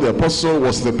 Paul the apostle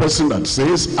was the person that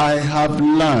says, I have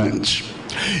learned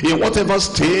in whatever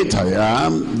state I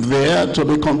am, there to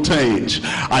be content.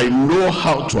 I know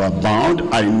how to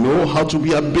abound. I know how to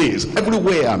be abased.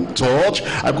 Everywhere I'm taught,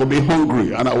 I could be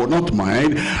hungry and I would not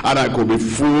mind, and I could be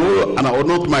full and I would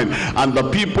not mind. And the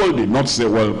people did not say,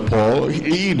 well, Paul,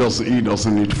 he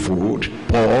doesn't need food.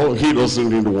 Paul, he doesn't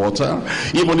need water.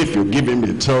 Even if you give him,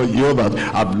 he tell you that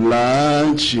I've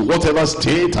learned, whatever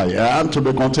state I am, to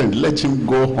be content. Let him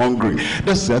go hungry.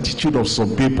 That's the attitude of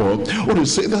some people. When you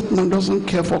say that man doesn't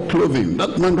care for clothing,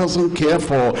 that man doesn't care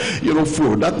for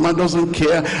food, that man doesn't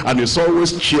care, and he's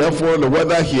always cheerful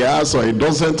whether he has or he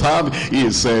doesn't have.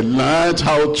 He's learned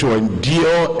how to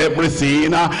endure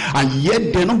everything, and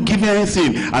yet they're not giving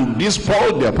anything. And this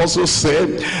Paul the apostle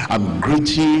said, I'm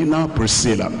greeting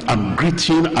Priscilla, I'm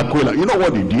greeting Aquila. You know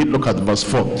what he did? Look at verse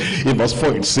 4. In verse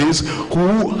 4 it says,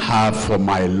 who have for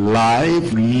my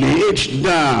life laid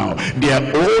down their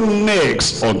own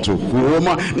necks, unto whom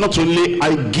not only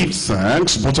I give thanks,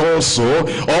 but also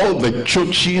all the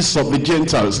churches of the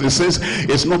Gentiles. It says,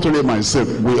 it's not only myself,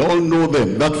 we all know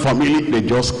them. That family, they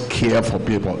just care for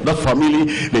people. That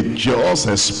family, they just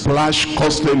splash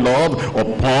costly love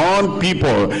upon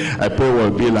people. I pray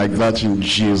we'll be like that in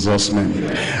Jesus' name.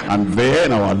 And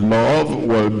then our love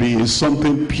will be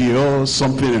something pure,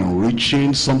 something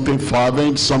enriching, something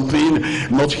fervent, something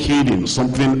not hidden,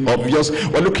 something obvious.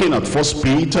 We're looking at 1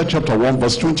 Peter chapter 1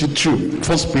 verse 22.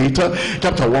 1 Peter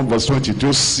chapter 1 verse 22.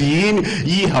 Seeing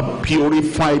ye have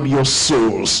purified your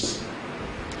souls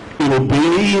in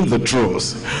obeying the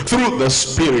truth through the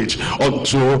Spirit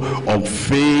unto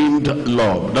unfeigned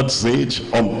love. That's it,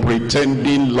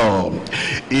 unpretending love.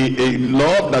 A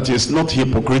love that is not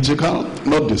hypocritical,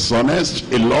 not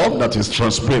dishonest, a love that is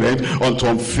transparent, unto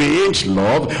unfeigned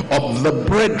love of the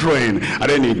brethren. And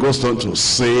then he goes on to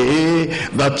say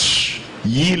that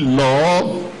ye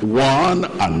love one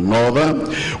another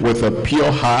with a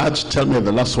pure heart. Tell me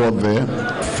the last word there.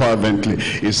 Fervently.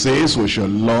 It says we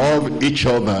should love each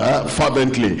other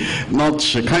fervently. Not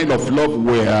a kind of love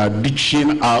we're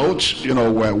ditching out,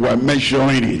 we're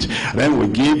measuring it. Then we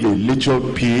give a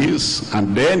little piece,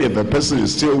 and then if the person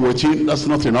is still waiting, that's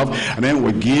not enough. And then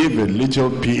we give a little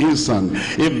piece, and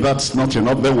if that's not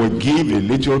enough, then we give a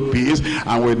little piece,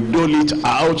 and we dole it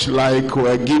out like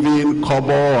we're giving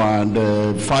kobo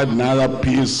and 5 naira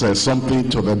piece, something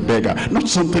to the beggar. Not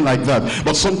something like that,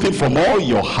 but something from all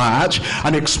your heart,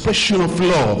 an expression of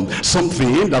love,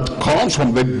 something that comes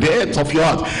from the depth of your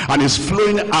heart and is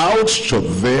flowing out to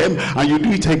them, and you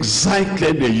do it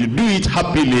exactly there. You do it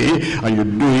happily and you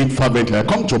do it fervently. I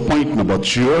come to point number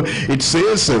 2. It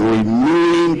says a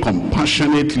renewing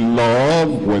compassionate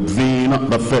love within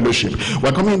the fellowship.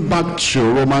 We're coming back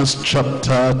to Romans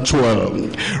chapter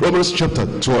 12. Romans chapter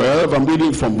 12, I'm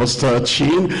reading from verse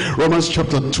 13. Romans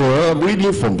chapter 12,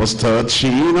 reading from verse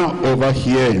 13, over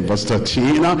here in verse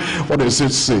 13. What does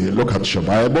it say? Look at your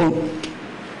Bible.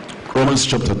 Romans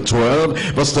chapter 12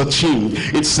 verse 13.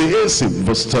 It says in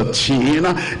verse 13,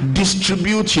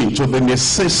 distributing to the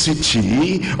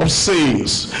necessity of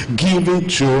saints, giving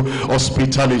to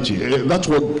hospitality. That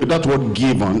word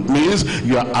given means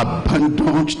you are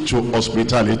abandoned to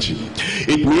hospitality.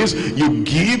 It means you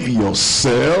give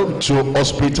yourself to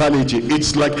hospitality.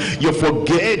 It's like you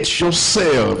forget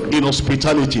yourself in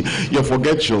hospitality. You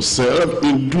forget yourself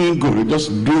in doing good. You just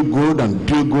do good and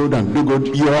do good and do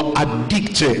good. You are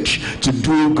addicted to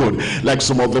do good. Like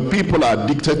some of the people are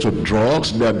addicted to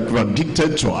drugs, they're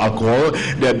addicted to alcohol,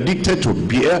 they're addicted to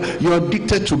beer. You're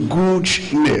addicted to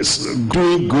goodness,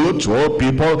 doing good to all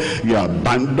people. You are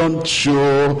abandoned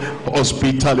to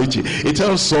hospitality. It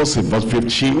tells us in verse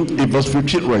 15,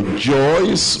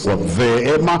 rejoice with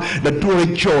them that do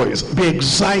rejoice. Be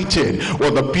excited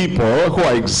with the people who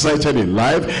are excited in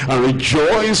life, and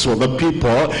rejoice with the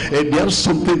people. There's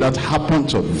something that happened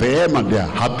to them and they're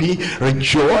happy.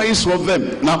 Rejoice with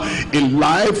them. Now, in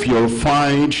life, you'll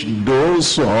find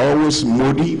those who are always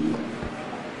moody,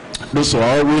 those who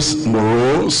are always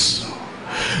morose,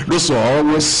 those who are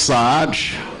always sad.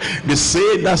 They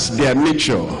say that's their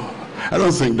nature. I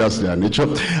don't think that's their nature.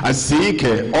 I think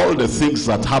all the things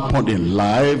that happened in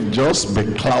life just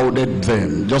beclouded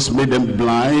them, just made them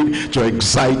blind to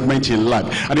excitement in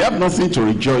life, and they have nothing to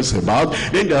rejoice about.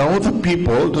 Then there are other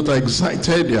people that are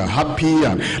excited, they are happy,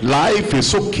 and life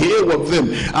is okay with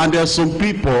them. And there are some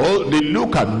people, they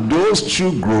look at those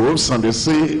two groups and they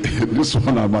say, this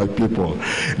one are my people.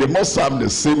 They must have the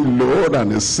same load and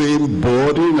the same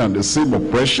burden and the same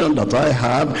oppression that I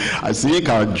have. I think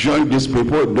I'll join these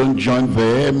people. Don't join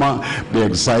them. Be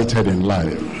excited in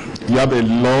life. You have a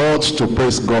lot to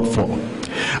praise God for.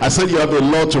 I said you have a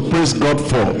lot to praise God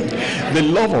for. The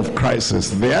love of Christ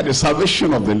is there. The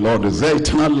salvation of the Lord is there.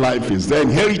 Eternal life is there.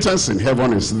 Inheritance in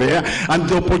heaven is there. And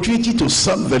the opportunity to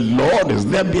serve the Lord is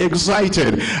there. Be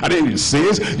excited. And then it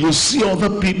says, you see other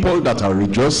people that are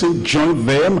rejoicing, join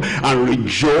them and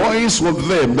rejoice with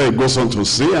them. Then it goes on to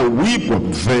say, and weep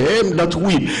with them that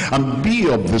weep. And be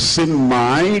of the same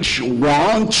mind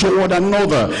one toward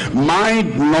another.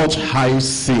 Mind not high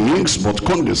things, but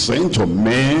condescend to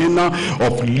men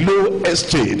of low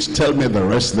estate. Tell me the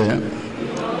rest there.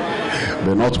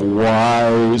 They're not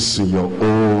wise in your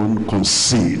own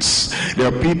conceits. There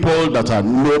are people that are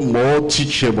no more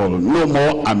teachable, no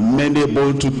more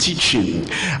amenable to teaching,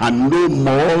 and no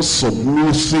more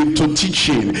submissive to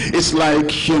teaching. It's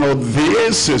like, you know,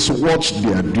 this is what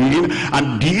they are doing,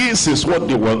 and this is what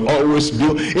they will always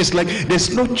do. It's like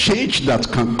there's no change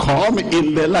that can come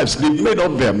in their lives. They've made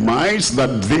up their minds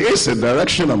that this is the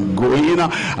direction I'm going,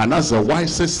 and that's the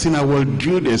wisest thing I will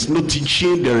do. There's no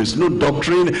teaching, there is no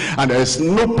doctrine, and there is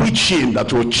no preaching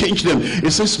that will change them.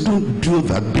 It says, don't do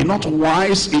that. Be not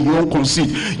wise in your own conceit.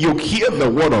 You hear the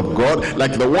word of God,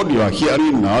 like the one you are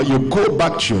hearing now. You go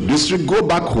back to your district, go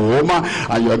back home,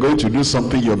 and you are going to do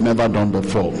something you've never done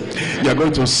before. You are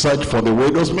going to search for the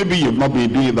widows. Maybe you've not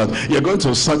been doing that. You're going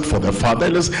to search for the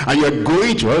fatherless, and you're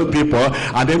going to help people,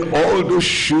 and then all those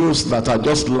shoes that are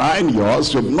just lying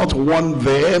yours, you've not worn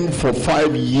them for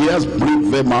 5 years,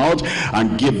 bring them out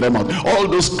and give them out. All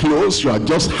those clothes, you are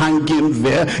just hanging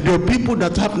there. There are people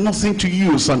that have nothing to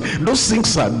use, and those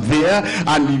things are there,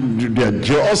 and they're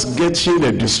just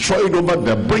getting destroyed over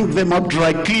there. Bring them out,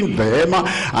 dry clean them,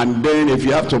 and then if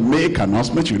you have to make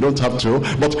announcement, you don't have to,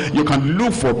 but you can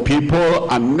look for people,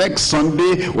 and next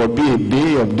Sunday will be a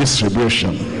day of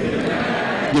distribution.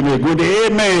 Give me a good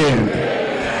amen.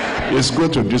 It's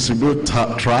good to distribute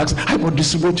tracts. How about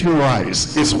distributing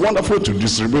rice? It's wonderful to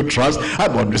distribute tracts. How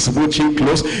about distributing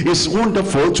clothes? It's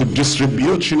wonderful to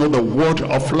distribute, you know, the word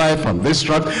of life and this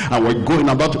tract, and we're going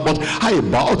about it. But how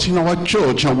about in our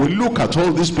church? And we look at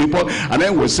all these people, and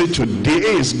then we say today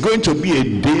is going to be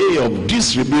a day of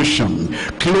distribution.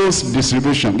 Clothes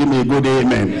distribution. Give me a good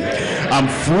amen.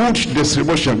 And food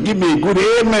distribution. Give me a good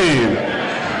amen.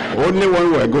 Only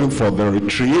when we're going for the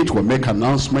retreat, we make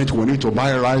announcement, we need to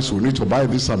buy rice, we need to buy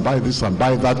this and buy this and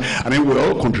buy that, and then we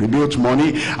all contribute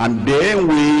money, and then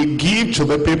we give to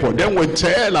the people. Then we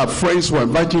tell our friends we're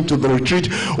inviting to the retreat.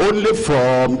 Only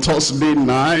from Thursday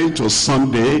night to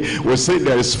Sunday, we say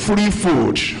there is free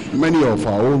food. Many of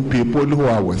our own people who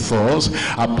are with us,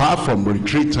 apart from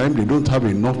retreat time, they don't have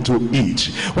enough to eat.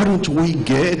 Why don't we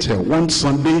get one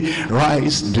Sunday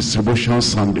rice distribution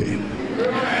Sunday?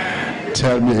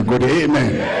 Tell me a good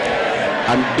amen.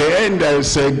 And then there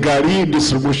is a Gari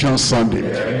distribution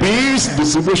Sunday, beans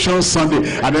distribution Sunday,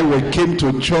 and then we came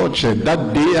to church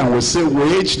that day and we say,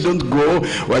 wait, don't go.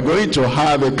 We're going to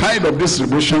have a kind of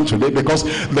distribution today because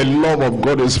the love of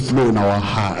God is flowing in our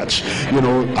heart. You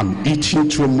know, I'm eating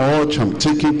too much, I'm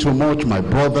taking too much, my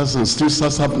brothers and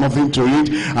sisters have nothing to eat,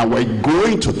 and we're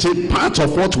going to take part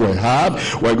of what we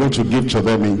have, we're going to give to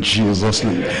them in Jesus'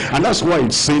 name. And that's why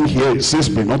it's saying here, it says,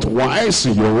 be not wise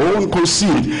in your own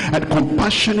conceit. And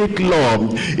compassionate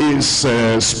love is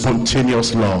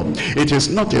spontaneous love. It is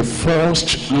not a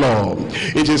forced love.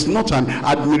 It is not an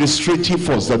administrative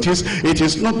force. That is, it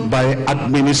is not by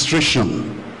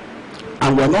administration. And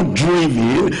and we're not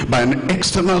driven by an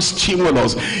external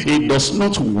stimulus. It does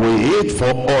not wait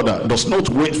for order, does not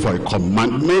wait for a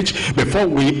commandment before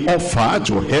we offer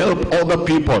to help other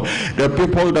people. There are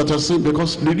people that are saying,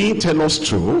 because they didn't tell us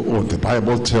to, or the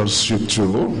Bible tells you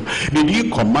to. They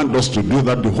didn't command us to do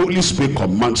that. The Holy Spirit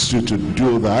commands you to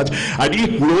do that. I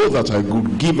didn't know that I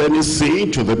could give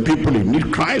anything to the people in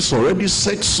need. Christ already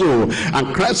said so,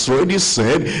 and Christ already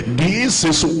said this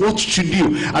is what to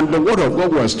do. And the word of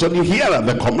God we're studying here are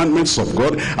the commandments of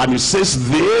God, and it says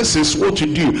this is what to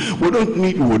do. We don't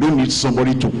need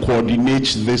somebody to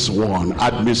coordinate this one,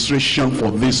 administration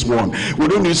for this one. We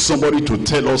don't need somebody to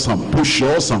tell us and push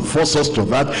us and force us to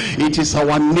that. It is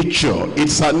our nature.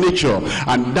 It's our nature,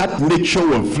 and that nature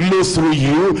will flow through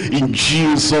you in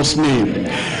Jesus' name.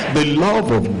 The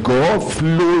love of God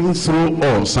flowing through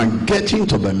us and getting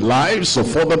to the lives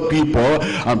of other people,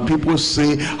 and people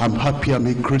say, I'm happy I'm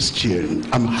a Christian,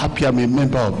 I'm happy I'm a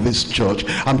member of this church,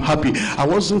 I'm happy. I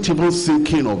wasn't even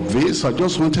thinking of this. I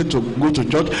just wanted to go to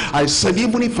church. I said,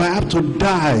 even if I have to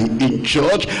die in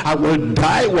church, I will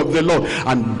die with the Lord.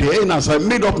 And then as I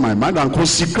made up my mind and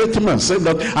consecrated myself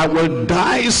that I will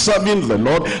die serving the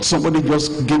Lord, somebody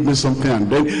just gave me something, and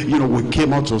then we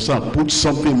came out of that, put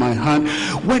something in my hand.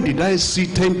 When did I see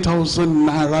 10,000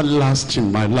 naira last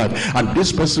in my life? And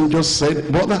this person just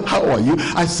said, brother, how are you?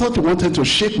 I thought he wanted to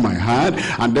shake my hand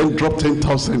and then drop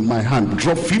 10,000 in my hand,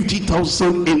 drop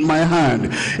 50,000 in my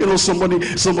hand.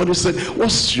 Somebody said,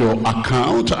 what's your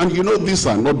account? And these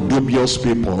are not dubious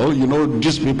people.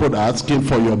 These people that are asking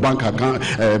for your bank account,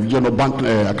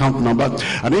 account number,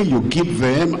 and then you give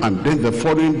them, and then the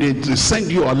following day they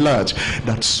send you alert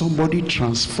that somebody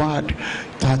transferred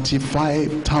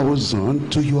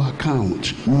 35,000 to your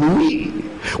account. Me?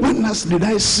 When last did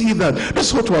I see that?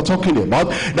 That's what we're talking about,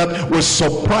 that we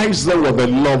surprise them with the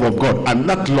love of God, and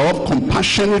that love,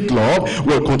 compassionate love,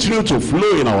 will continue to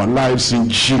flow in our lives in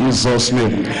Jesus'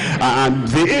 name. And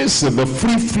this is the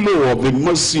free flow of the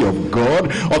mercy of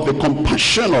God, of the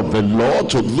compassion of the Lord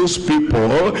to those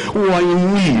people who are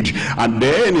in need. And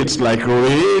then it's like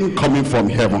rain coming from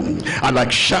heaven, and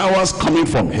like showers coming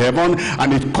from heaven,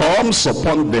 and it comes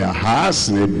upon their hearts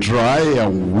in a dry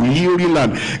and weary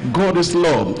land. God is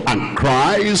love, and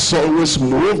Christ always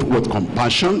moved with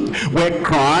compassion. Where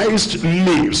Christ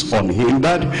lives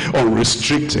unhindered,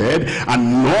 unrestricted,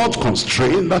 and not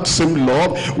constrained, that same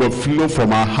love will flow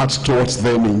from our hearts towards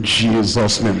them in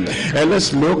Jesus' name. And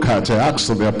let's look at Acts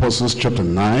of the Apostles chapter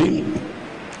 9.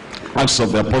 Acts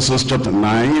of the Apostles chapter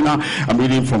 9, I'm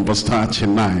reading from verse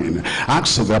 39.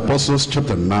 Acts of the Apostles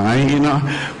chapter 9,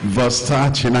 verse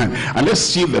 39. And let's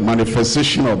see the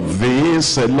manifestation of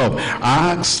this love.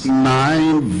 Acts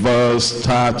 9, verse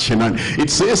 39. It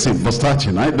says in verse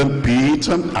 39, then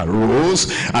Peter arose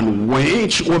and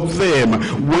went with them.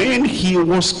 When he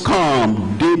was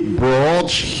come, they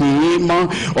brought him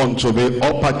unto the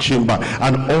upper chamber,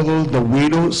 and all the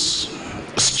widows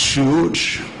stood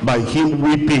by him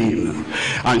weeping,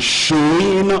 and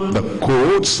showing the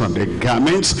coats and the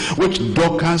garments which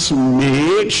Dorcas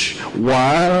made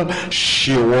while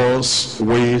she was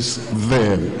with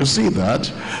them. You see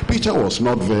that? Peter was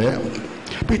not there.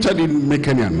 Peter didn't make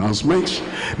any announcement.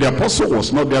 The apostle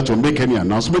was not there to make any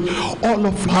announcement. All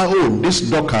of her own, this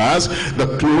Dorcas,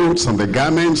 the clothes and the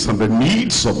garments and the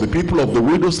needs of the people, of the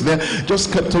widows there,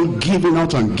 just kept on giving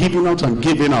out and giving out and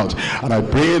giving out. And I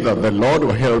pray that the Lord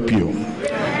will help you.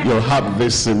 You'll have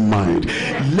this in mind.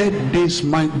 Let this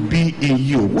mind be in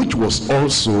you, which was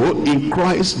also in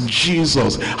Christ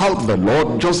Jesus. How the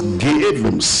Lord just gave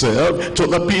himself to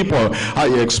the people. How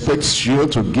he expects you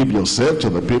to give yourself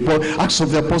to the people. Acts of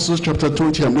the Apostles chapter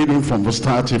 20, I'm reading from verse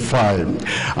 35.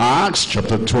 Acts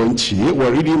chapter 20,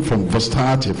 we're reading from verse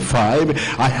 35.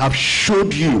 I have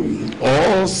showed you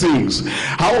all things,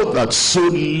 how that so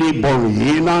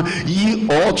laboring ye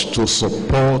ought to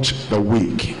support the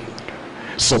weak.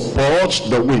 Support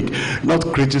the weak, not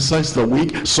criticize the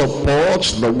weak. Support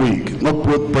the weak, not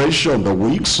put pressure on the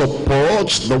weak. Support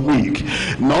the weak,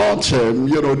 not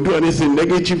do anything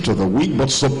negative to the weak, but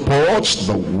support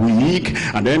the weak.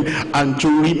 And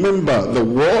to remember the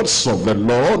words of the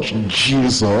Lord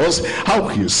Jesus, how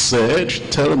he said,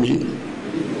 tell me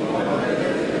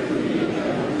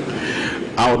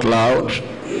out loud.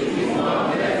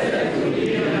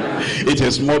 It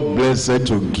is more blessed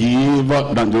to give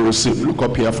than to receive. Look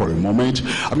up here for a moment.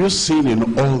 Have you seen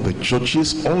in all the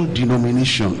churches, all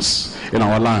denominations, in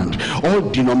our land, all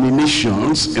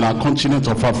denominations in our continent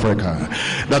of Africa,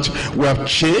 that we have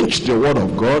changed the word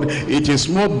of God. It is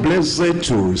more blessed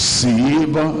to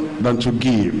receive than to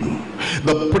give.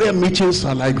 The prayer meetings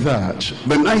are like that.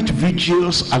 The night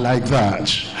vigils are like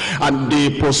that. And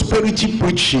the prosperity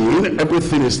preaching,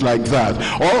 everything is like that.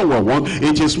 All we want,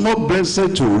 it is more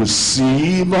blessed to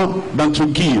receive than to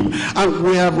give. And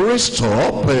we have raised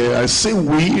up, I say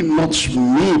we, not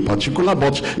me in particular,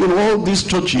 but in all these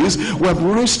churches, we have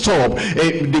raised up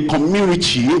the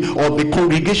community or the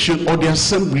congregation or the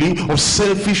assembly of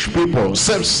selfish people,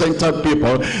 self-centered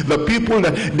people, the people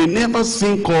that they never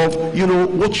think of,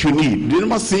 what you need. They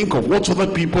never think of what other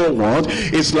people want.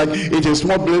 It's like it is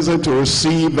more blessed to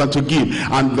receive than to give.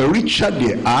 And the richer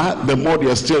they are, the more they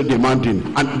are still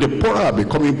demanding. And the poorer are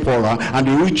becoming poorer, and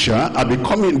the richer are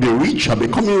becoming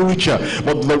richer.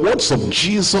 But the words of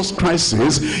Jesus Christ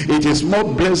says, it is more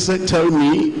blessed, tell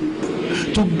me,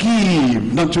 to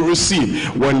give than to receive.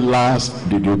 When last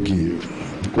did you give?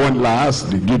 When last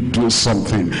did you do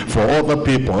something for other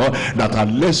people that are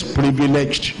less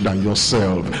privileged than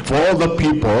yourself? For other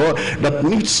people that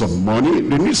need some money,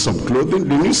 they need some clothing,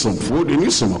 they need some food, they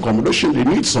need some accommodation, they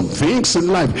need some things in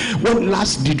life. When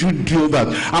last did you do that?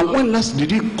 And when last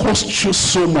did it cost you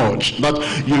so much that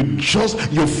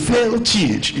you felt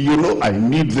it? I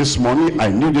need this money, I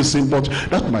need this thing, but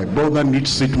that my brother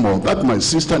needs it more, that my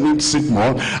sister needs it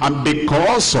more, and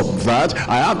because of that,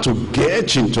 I have to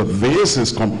get into this.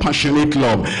 Is compassionate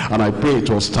love, and I pray it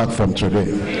will start from today.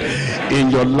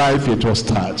 In your life it will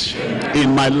start.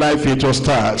 In my life it will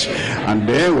start. And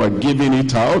then we're giving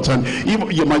it out, and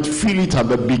you might feel it at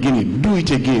the beginning. Do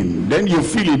it again. Then you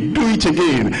feel it. Do it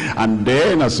again. And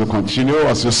then as you continue,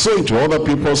 as you sow into other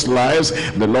people's lives,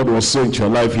 the Lord will sow into your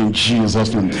life in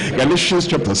Jesus' name. Galatians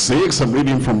chapter 6, I'm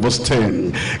reading from verse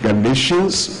 10.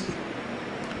 Galatians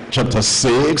chapter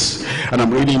 6, and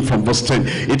I'm reading from verse 10.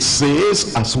 It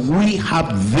says, as we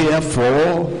have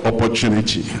therefore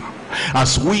opportunity.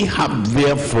 As we have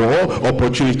therefore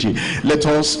opportunity. Let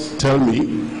us, tell me,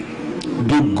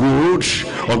 do good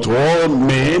unto all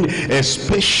men,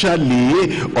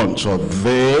 especially unto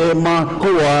them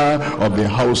who are of the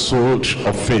household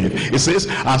of faith. It says,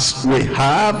 as we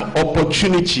have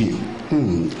opportunity.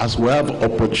 As we have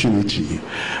opportunity.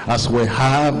 As we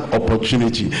have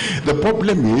opportunity. The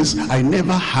problem is, I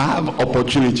never have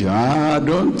opportunity.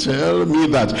 Don't tell me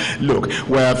that. Look,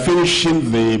 we are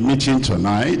finishing the meeting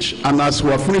tonight, and as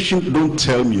we are finishing, don't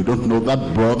tell me you don't know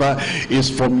that brother is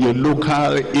from your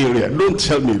local area. Don't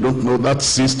tell me you don't know that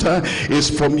sister is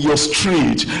from your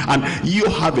street, and you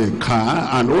have a car,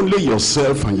 and only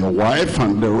yourself and your wife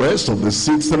and the rest of the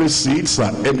 3 seats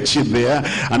are empty there,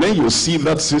 and then you see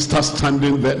that sister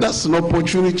standing there. That's an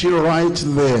opportunity right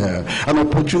there. An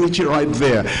opportunity right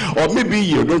there. Or maybe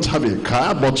you don't have a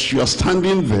car, but you are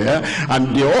standing there,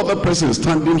 and the other person is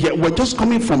standing here. We're just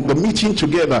coming from the meeting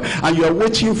together, and you are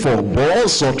waiting for a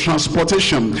bus or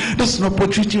transportation. That's an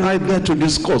opportunity right there to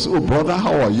discuss. Oh, brother,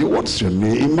 how are you? What's your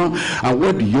name? And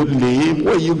where do you live?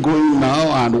 Where are you going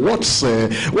now? And what's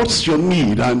your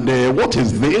need? And what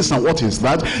is this? And what is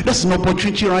that? That's an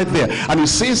opportunity right there. And it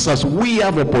says, as we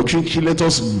have opportunity, let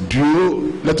us do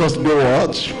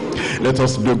what? Let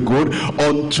us do good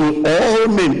unto all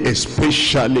men,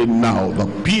 especially now the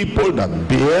people that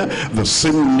bear the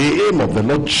same name of the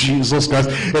Lord Jesus Christ,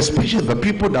 especially the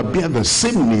people that bear the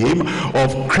same name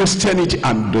of Christianity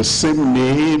and the same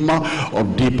name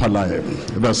of Deeper Life.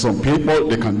 There are some people,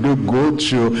 they can do good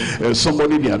to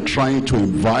somebody they are trying to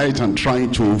invite and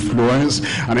trying to influence,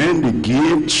 and then they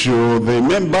give to the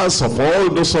members of all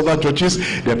those other churches.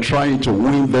 They're trying to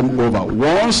win them over.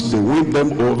 Once they win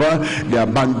them over, they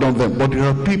abandon them. But there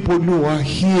are people who are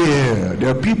here. There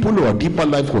are people who are Deeper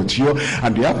Life with you,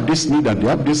 and they have this need, and they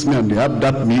have this need, and they have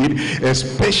that need,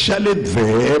 especially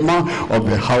them of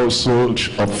the household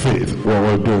of faith. We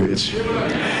will do it.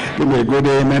 Give me a good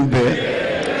amen there.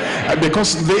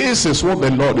 Because this is what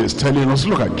the Lord is telling us.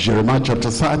 Look at Jeremiah chapter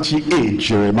 38.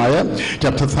 Jeremiah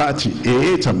chapter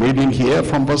 38. I'm reading here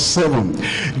from verse 7.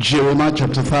 Jeremiah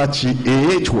chapter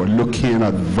 38. We're looking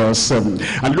at verse 7.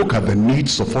 And look at the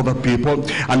needs of other people.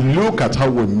 And look at how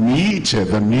we meet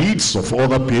the needs of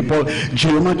other people.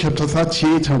 Jeremiah chapter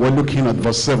 38. And we're looking at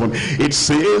verse 7. It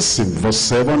says in verse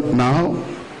 7, now,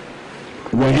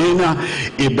 when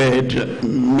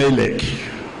Ebed-Melech,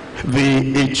 the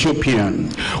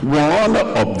Ethiopian, one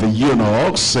of the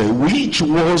eunuchs, which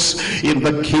was in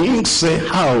the king's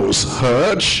house,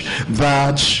 heard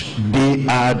that they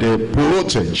had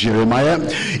put Jeremiah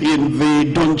in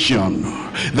the dungeon.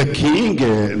 The king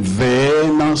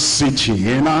then sitting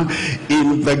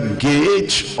in the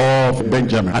gate of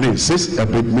Benjamin. And it says,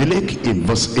 Abimelech in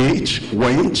verse 8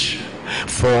 went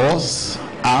forth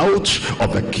out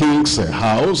of the king's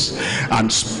house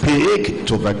and spake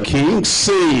to the king,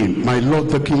 saying, my lord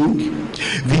the king,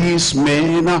 these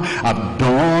men have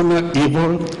done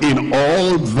evil in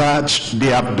all that they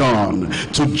have done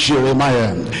to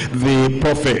Jeremiah the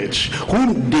prophet,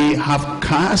 whom they have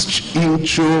cast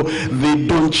into the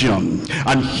dungeon,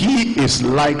 and he is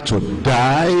like to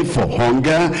die for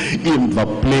hunger in the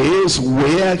place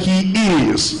where he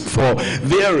is, for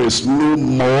there is no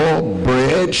more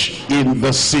bread in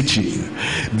the city.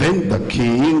 Then the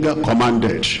king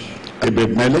commanded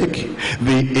Abimelech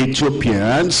the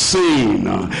Ethiopian, saying,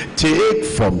 take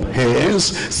from hence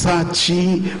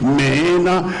 30 men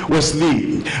with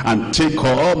thee, and take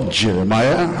up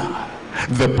Jeremiah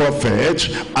the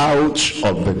prophet out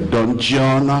of the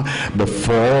dungeon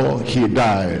before he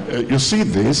died. You see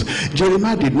this?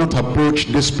 Jeremiah did not approach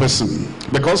this person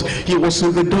because he was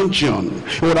in the dungeon.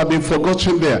 He would have been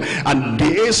forgotten there. And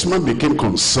this man became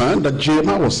concerned that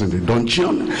Jeremiah was in the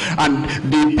dungeon, and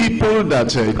the people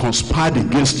that conspired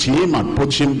against him and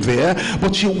put him there.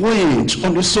 But he went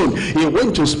on his own. He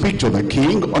went to speak to the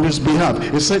king on his behalf.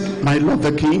 He said, my lord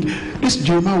the king, this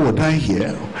Jeremiah will die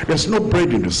here. There's no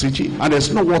bread in the city, and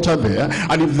there's no water there,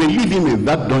 and if they leave him in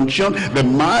that dungeon, the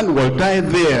man will die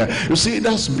there. You see,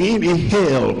 that's being a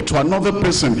help to another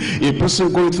person, a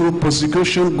person going through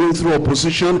persecution, going through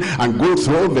opposition, and going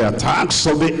through the attacks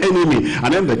of the enemy.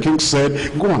 And then the king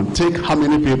said, go and take how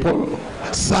many people?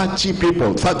 30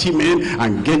 people, 30 men,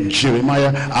 and get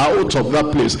Jeremiah out of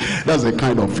that place. That's the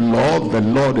kind of love the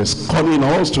Lord is calling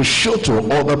us to show to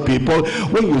other people.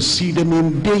 When you see them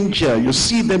in danger, you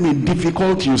see them in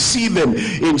difficulty, you see them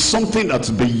in something that's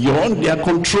beyond their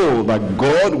control, that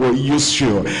God will use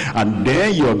you, and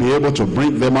then you'll be able to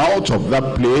bring them out of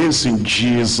that place in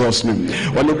Jesus' name.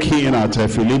 We're looking at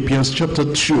Philippians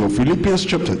chapter 2. Philippians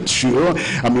chapter 2,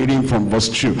 I'm reading from verse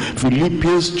 2.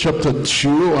 Philippians chapter 2,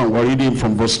 and we're reading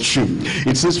from verse 2.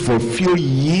 It says, fulfill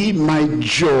ye my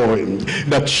joy,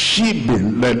 that ye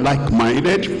be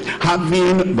like-minded,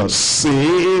 having the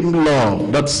same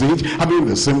love. That's it, having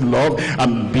the same love,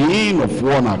 and being of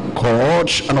one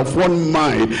accord and of one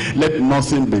mind. Let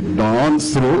nothing be done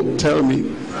through, tell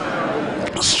me,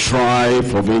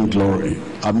 strive for vainglory.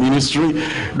 Our ministry,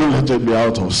 don't let it be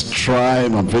out of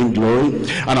strife and vainglory,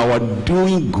 and our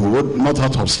doing good, not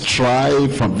out of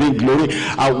strife and vainglory,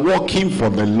 our working for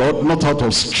the Lord, not out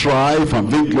of strife and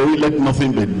vainglory. Let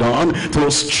nothing be done through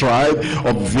strife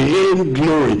or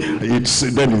vainglory.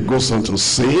 Then it goes on to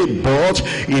say, but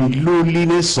in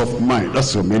lowliness of mind,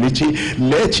 that's humility,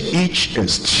 let each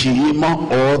esteem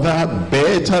other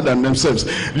better than themselves.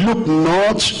 Look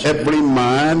not every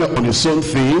man on his own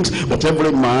things, but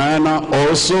every man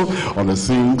also on the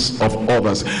things of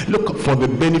others. Look for the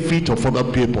benefit of other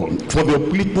people, for the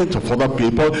upliftment of other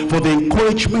people, for the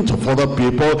encouragement of other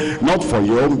people, not for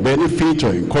your own benefit or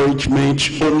encouragement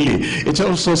only. It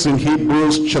tells us in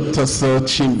Hebrews chapter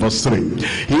 13 verse 3.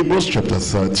 Hebrews chapter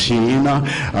 13,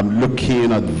 I'm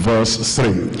looking at verse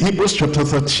 3. Hebrews chapter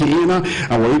 13,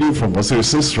 and we're reading from verse 3. It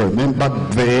says, remember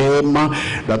them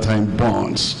that are in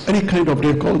bonds. Any kind of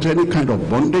difficulty, any kind of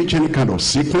bondage, any kind of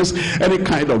sickness, any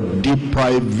kind of deprivation.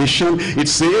 It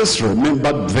says,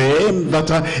 remember them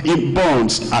that are in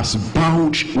bonds, as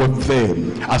bound with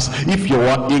them, as if you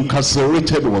were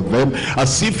incarcerated with them,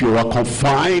 as if you were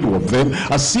confined with them,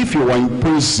 as if you were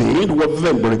imprisoned with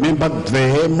them. But remember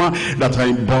them that are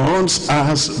in bonds,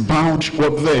 as bound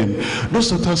with them. Those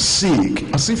that are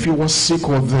sick, as if you were sick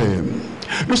with them.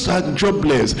 Those that are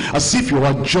jobless, as if you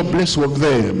are jobless with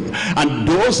them. And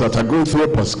those that are going through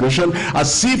persecution,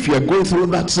 as if you are going through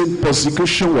that same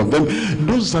persecution with them.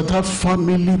 Those that have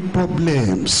family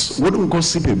problems, wouldn't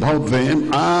gossip about them.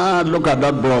 Look at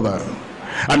that brother,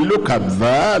 and look at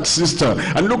that sister,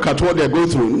 and look at what they're going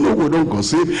through. No, we don't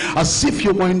gossip. As if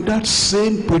you were in that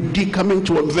same predicament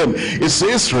with them. It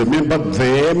says, remember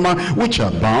them which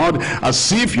are bound,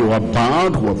 as if you are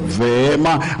bound with them.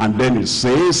 And then it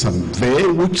says, and they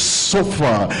which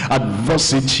suffer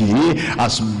adversity,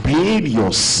 as build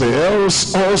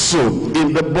yourselves also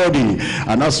in the body.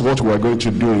 And that's what we're going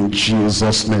to do in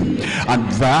Jesus' name. And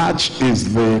that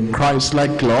is the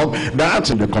Christ-like love,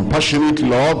 that is the compassionate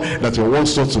love that he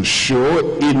wants us to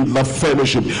show in the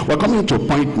fellowship. We're coming to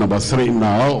point number 3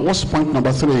 now. What's point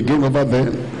number 3 again over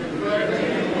there?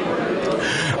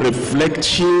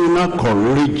 reflecting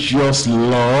courageous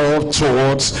love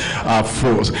towards our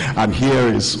foes. And here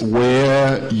is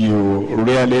where you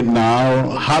really now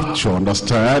have to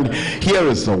understand, here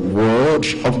is the word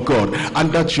of God,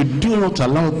 and that you do not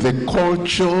allow the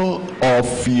culture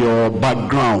of your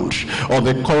background, or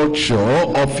the culture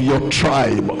of your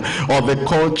tribe, or the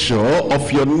culture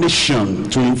of your nation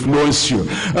to influence you.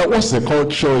 What's the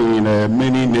culture in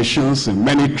many nations, in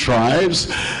many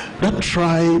tribes? That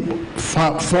tribe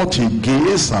fought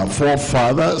against our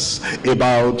forefathers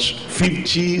about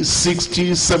 50,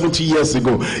 60, 70 years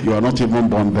ago. You are not even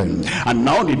born then. And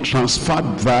now they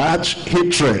transferred that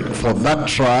hatred for that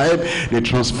tribe, they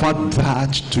transferred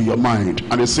that to your mind.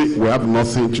 And they say, we have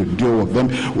nothing to do with them.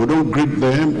 We don't greet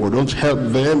them, we don't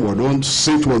help them, we don't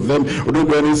sit with them, we don't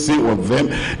do anything with them.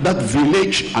 That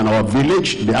village and our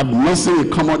village, they have nothing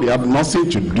in common, they have nothing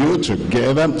to do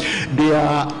together. They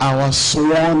are our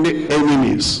sworn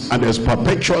enemies, and there's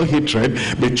perpetual hatred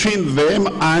between them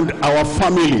and our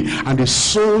family, and they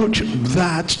sold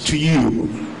that to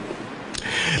you.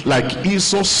 Like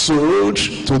Esau sold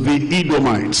to the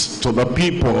Edomites, to the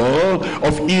people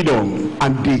of Edom,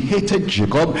 and they hated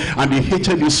Jacob and they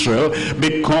hated Israel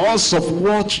because of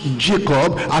what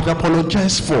Jacob had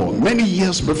apologized for many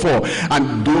years before,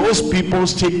 and those people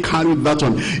still carried that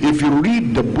on. If you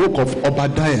read the book of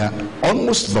Obadiah,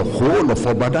 almost the whole of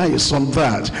Obadiah is on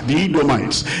that. The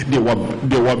Edomites, they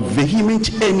were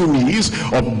vehement enemies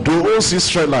of those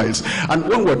Israelites. And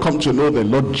when we come to know the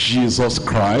Lord Jesus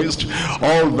Christ,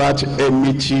 all that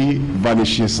enmity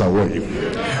vanishes away.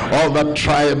 All that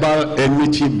tribal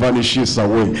enmity vanishes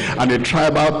away. And the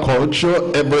tribal culture,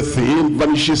 everything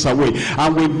vanishes away.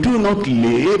 And we do not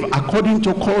live according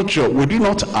to culture. We do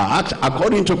not act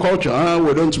according to culture.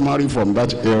 We don't marry from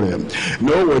that area.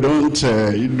 No, we don't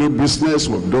do business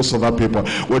with those other people.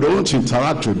 We don't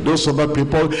interact with those other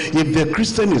people. If they're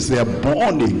Christians, they are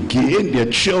born again.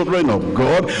 They're children of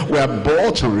God. We are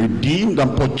bought and redeemed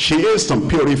and purchased and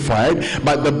purified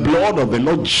by the blood of the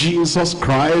Lord Jesus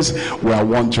Christ. We are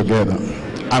one together,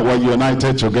 and we're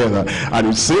united together. And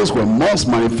it says we must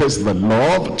manifest the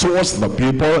love towards the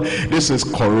people. This is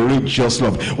courageous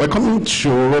love. We're coming to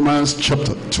Romans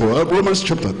chapter 12. Romans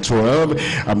chapter 12,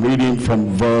 I'm reading from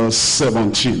verse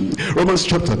 17. Romans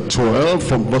chapter 12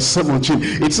 from verse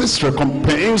 17. It says,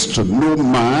 recompense to no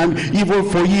man evil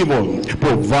for evil.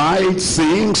 Provide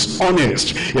things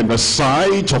honest in the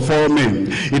sight of all men.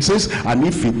 It says, and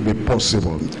if it be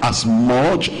possible, as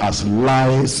much as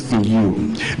lies in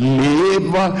you,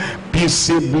 live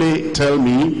peaceably, tell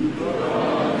me,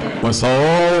 with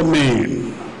all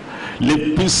men.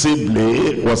 Live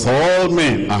peaceably with all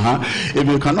men. If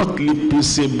you cannot live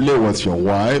peaceably with your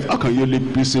wife, how can you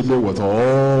live peaceably with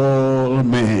all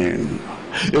men?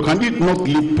 You cannot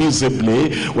live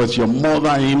peaceably with your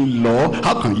mother-in-law.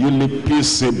 How can you live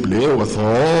peaceably with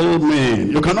all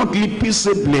men? You cannot live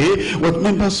peaceably with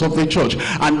members of the church.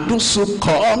 And those who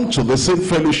come to the same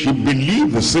fellowship,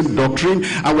 believe the same doctrine,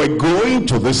 and we're going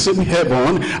to the same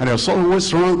heaven, and there's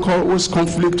always rancor, always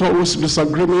conflict, always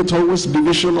disagreement, always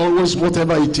division, always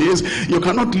whatever it is. You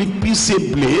cannot live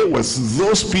peaceably with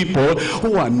those people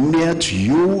who are near to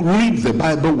you, read the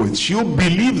Bible with you,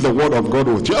 believe the word of God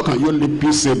with you. How can you live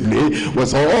peaceably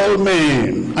with all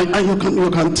men? And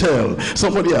you can tell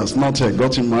somebody has not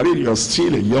gotten married. You're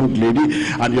still a young lady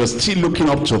and you're still looking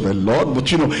up to the Lord,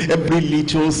 but you know every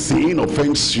little thing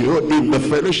offends you. In the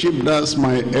fellowship, that's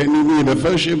my enemy. In the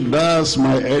fellowship, that's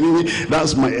my enemy.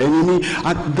 That's my enemy.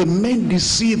 And the men, they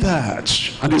see that,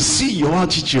 and they see your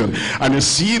attitude, and they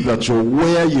see that you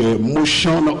wear your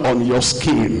emotion on your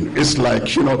skin. It's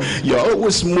like, you know, you're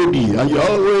always moody and you're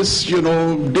always, you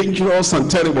know, dangerous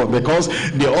and terrible because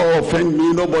they all offend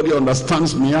me. Nobody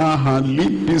understands me.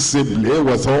 Live peaceably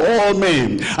with all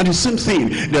men. And the same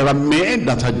thing, there are men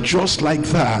that are just like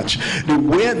that. They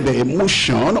wear the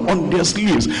emotion on their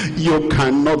sleeves. You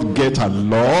cannot get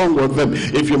along with them.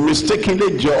 If you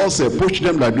mistakenly just push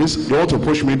them like this, you want to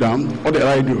push me down, what did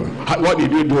I do? Why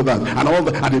did you do that? And all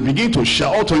that, and they begin to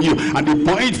shout on you, and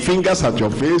they point fingers at your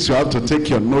face. You have to take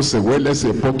your nose away. Let's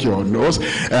say poke your nose,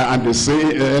 and they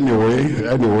say anyway,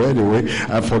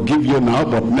 I forgive you now,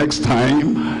 but next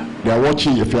time they are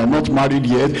watching. If you are not married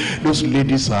yet, those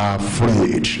ladies are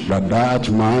afraid that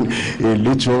man, a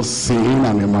little thing,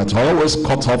 and they might always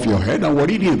cut off your head. And we're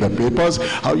reading in the papers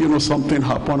how, you know, something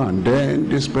happened and then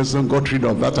this person got rid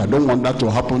of that. I don't want that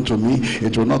to happen to me.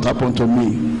 It will not happen to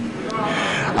me.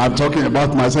 I'm talking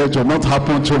about myself. It will not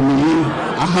happen to me.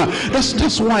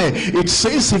 That's why it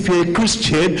says if you're a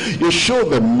Christian, you show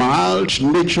the mild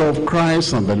nature of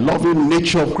Christ and the loving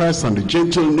nature of Christ and the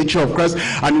gentle nature of Christ,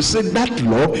 and you say that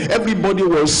love, everybody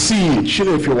will see it. You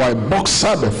know, if you were a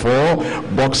boxer before,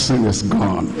 boxing is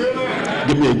gone.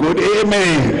 Give me a good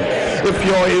amen. If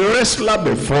you're a wrestler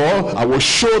before, I will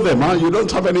show them. You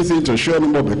don't have anything to show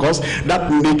anymore, because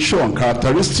that nature and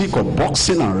characteristic of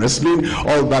boxing and wrestling,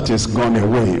 all that is gone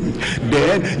away.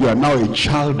 Then you are now a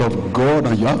child of God,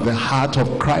 and you have the heart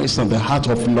of Christ and the heart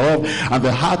of love and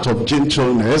the heart of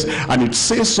gentleness. And it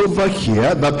says over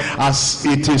here that as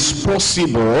it is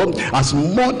possible, as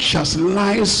much as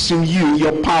lies in you,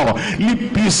 your power,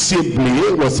 live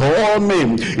peaceably with all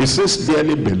men. It says,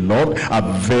 dearly beloved,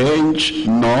 avenge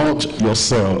not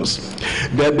yourselves.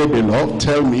 Dearly beloved,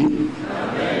 tell me.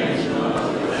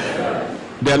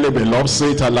 Dearly beloved,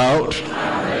 say it aloud.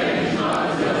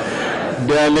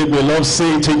 Dearly beloved,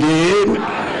 say it again.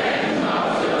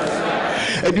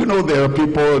 And you know, there are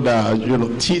people that, you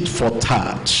know, tit for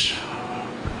tat.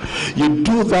 You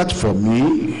do that for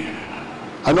me,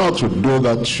 I know how to do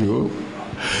that too.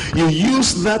 You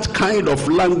use that kind of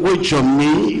language on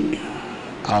me,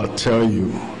 I'll tell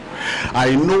you,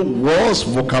 I know words,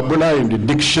 vocabulary in the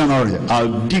dictionary.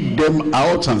 I'll dig them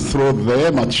out and throw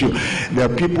them at you.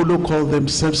 There are people who call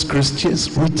themselves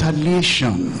Christians.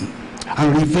 Retaliation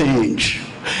and revenge.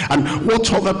 And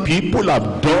what other people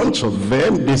have done to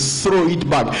them, they throw it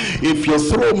back. If you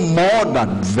throw more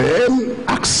than them,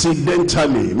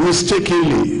 accidentally,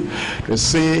 mistakenly, they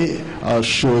say, I'll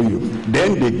show you.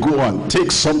 Then they go and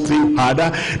take something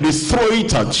harder, they throw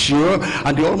it at you,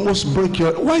 and they almost break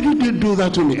your... Why did you do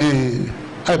that to me?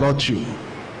 How about you?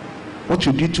 What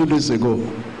you did 2 days ago?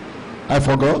 I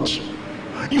forgot.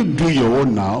 You do your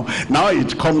own now. Now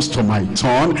it comes to my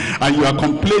turn, and you are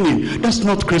complaining. That's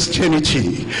not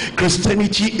Christianity.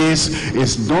 Christianity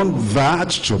is done that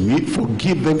to me.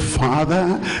 Forgive them,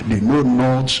 Father. They know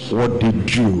not what they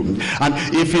do. And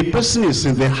if a person is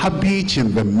in the habit,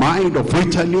 in the mind of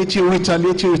retaliating, and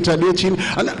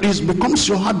it becomes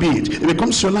your habit, it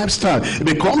becomes your lifestyle, it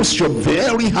becomes your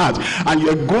very heart, and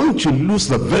you're going to lose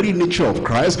the very nature of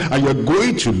Christ, and you're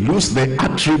going to lose the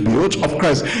attribute of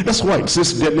Christ. That's why it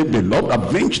says, dearly beloved,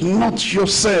 avenge not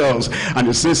yourselves. And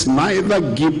it says,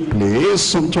 neither give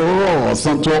place unto wrath,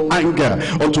 unto anger,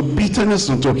 unto bitterness,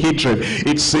 unto hatred.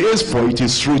 It says, for it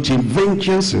is written,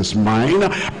 vengeance is mine,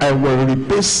 I will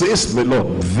repay, says the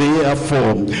Lord.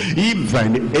 Therefore, if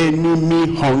thine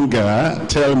enemy hunger,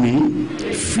 tell me,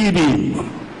 feed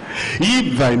him.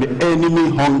 If thine enemy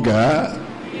hunger,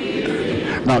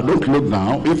 now don't look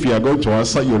now. If you are going to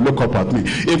answer, you look up at me.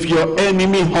 If your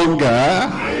enemy hunger,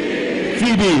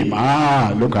 feed him.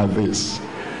 Look at this.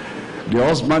 The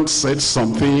husband said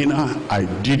something I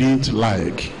didn't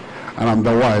like, and I'm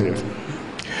the wife.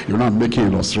 You're not making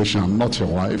illustration. I'm not your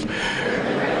wife.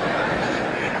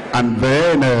 And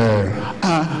then,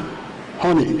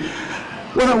 honey,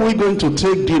 when are we going to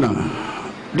take dinner?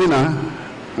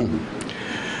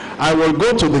 I will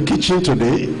go to the kitchen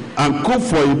today and cook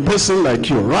for a person like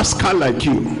you, rascal like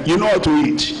you. You know how to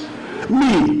eat.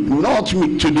 Me, not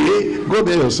me. Today, go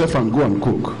there yourself and go and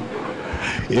cook.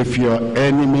 If your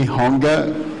enemy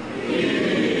hunger,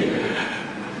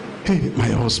 hey, my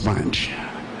husband,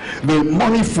 the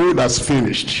money food has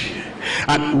finished,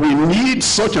 and we need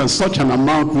such and such an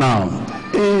amount now.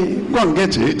 Hey, go and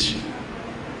get it.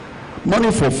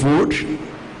 Money for food.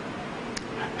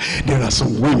 There are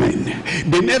some women,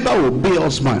 they never obey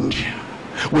husband.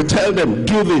 We tell them,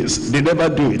 do this, they never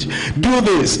do it. Do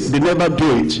this, they never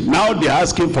do it. Now they're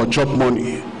asking for chop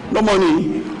money. No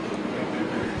money.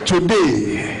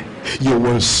 Today, you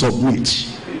will submit.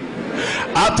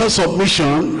 After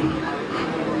submission,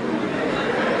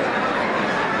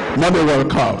 money will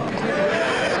come.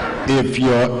 If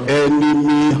your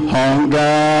enemy hunger,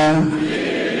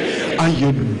 and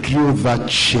you do that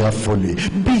cheerfully,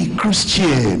 be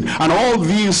Christian. And all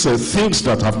these things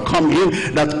that have come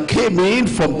in, that came in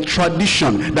from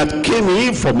tradition, that came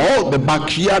in from all the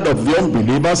backyard of the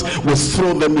unbelievers, will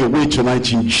throw them away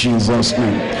tonight in Jesus'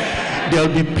 name.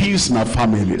 There'll be peace in our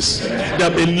families.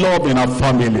 There'll be love in our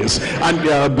families. And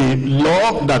there'll be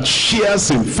love that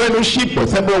shares in fellowship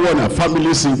with everyone in our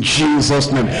families in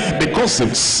Jesus' name. Because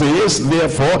it says,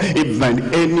 therefore, if thine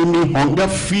enemy hunger,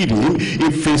 feed him.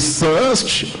 If he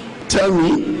thirst, tell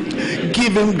me, give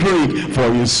give him drink, for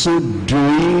in so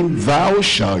doing thou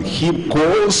shalt heap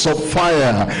coals of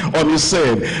fire on his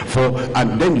head.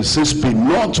 And then he says, be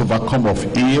not overcome of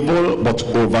evil, but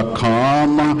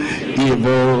overcome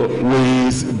evil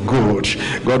with good.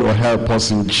 God will help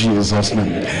us in Jesus'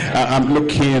 name. I'm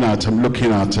looking at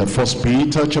 1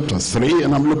 Peter chapter 3,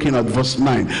 and I'm looking at verse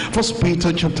 9. 1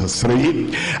 Peter chapter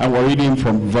 3, and we're reading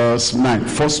from verse 9.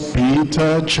 1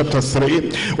 Peter chapter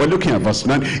 3, we're looking at verse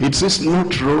 9. It says,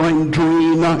 not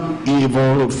rendering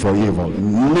evil for evil.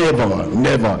 Never,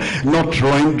 never. Not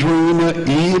rendering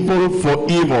evil for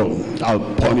evil.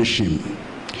 I'll punish him.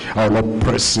 I will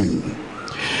oppress him.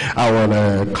 I will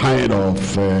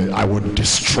I will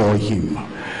destroy him.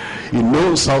 He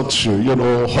knows how to,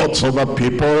 hurt other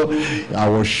people. I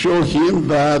will show him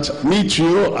that, me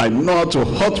too, I know how to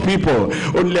hurt people.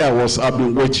 Only I've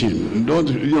been waiting. Don't,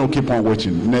 keep on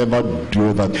waiting. Never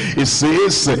do that. It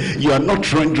says, you are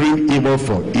not rendering evil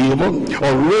for evil,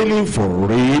 or railing for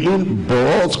railing,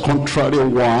 but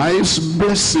contrariwise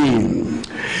blessing.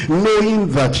 Knowing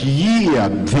that ye are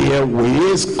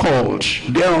thereunto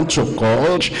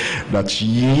called, that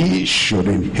ye should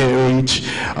inherit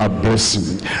a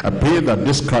blessing. I pray that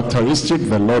this characteristic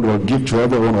the Lord will give to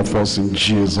every one of us in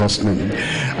Jesus' name.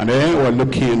 And then we're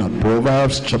looking at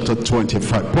Proverbs chapter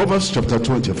 25. Proverbs chapter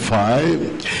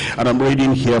 25, and I'm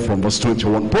reading here from verse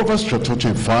 21. Proverbs chapter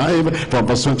 25 from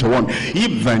verse 21.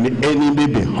 If thine enemy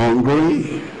be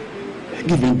hungry,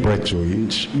 give him bread to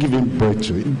eat. Give him bread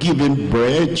to eat. Give him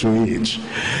bread to eat.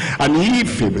 And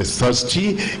if he be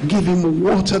thirsty, give him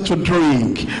water to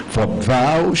drink. For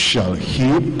thou shalt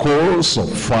heap coals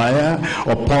of fire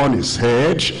upon his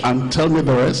head. And tell me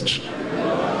the rest.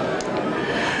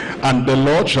 And the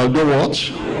Lord shall do what?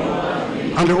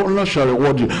 And the Lord shall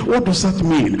reward you. What does that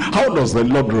mean? How does the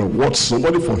Lord reward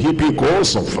somebody for heaping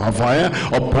coals of fire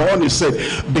upon his head?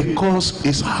 Because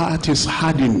his heart is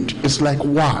hardened. It's like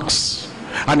wax.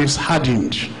 And it's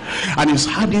hardened. And it's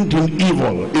hardened in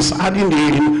evil. It's hardened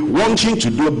in wanting to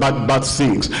do bad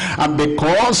things. And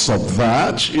because of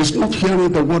that, he's not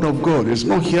hearing the word of God. He's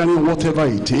not hearing whatever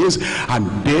it is. And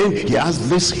then he has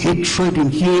this hatred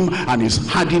in him, and is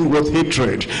hardened with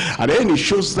hatred. And then he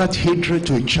shows that hatred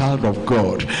to a child of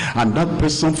God. And that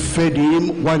person fed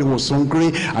him while he was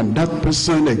hungry. And that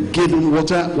person gave him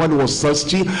water while he was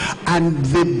thirsty. And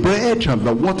the bread and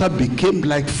the water became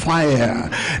like fire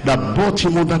that brought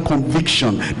him under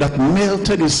conviction, that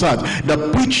melted his heart.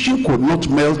 The preaching could not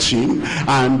melt him,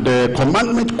 and the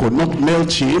commandment could not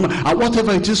melt him, and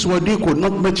whatever it is what they could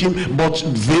not melt him, but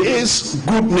this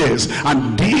goodness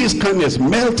and this kindness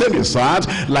melted his heart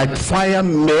like fire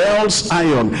melts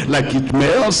iron, like it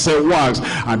melts wax.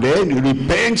 And then he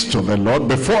repents to the Lord,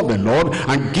 before the Lord,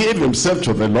 and gave himself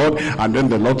to the Lord. And then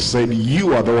the Lord said,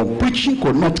 you are the one. Preaching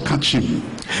could not catch him,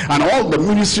 and all the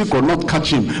ministry could not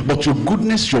catch him, but your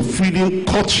goodness, your feeding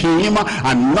caught him,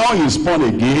 and now he's born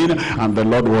again, and the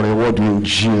Lord will reward you in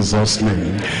Jesus'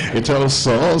 name. It tells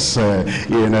us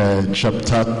in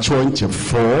chapter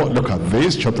 24, look at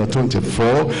this, chapter 24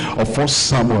 of 1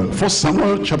 Samuel. 1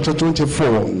 Samuel chapter 24,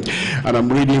 and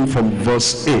I'm reading from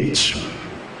verse 8.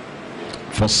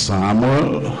 1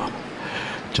 Samuel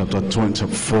chapter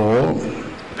 24,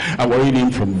 and we're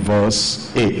reading from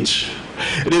verse 8.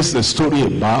 It is the story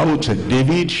about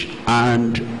David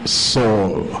and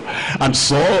Saul. And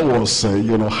Saul was,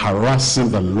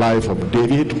 harassing the life of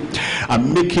David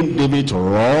and making David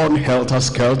run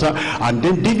helter-skelter. And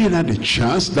then David had a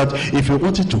chance that if he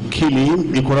wanted to kill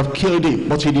him, he could have killed him,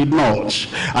 but he did not.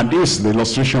 And this is the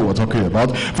illustration we're talking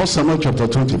about. 1 Samuel chapter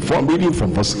 24, reading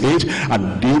from verse 8.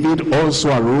 And David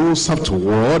also arose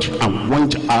afterward and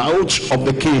went out of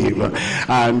the cave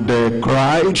and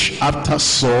cried after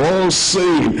Saul,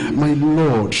 saying, my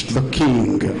Lord the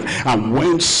king. And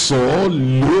when Saul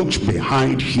looked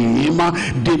behind him,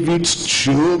 David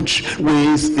stooped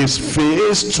with his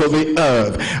face to the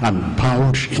earth and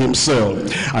bowed himself.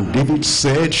 And David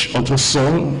said unto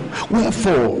Saul,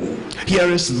 wherefore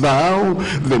hearest thou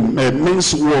the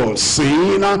men's words,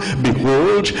 saying,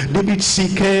 behold, David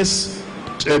seeketh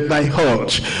thy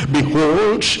heart.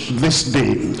 Behold, this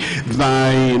day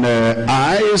thine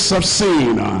eyes have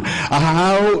seen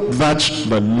how that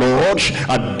the Lord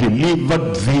had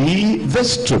delivered thee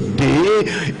this today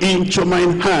into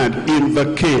mine hand in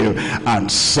the cave,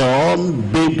 and some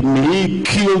bid me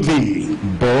kill thee,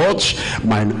 but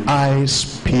mine eyes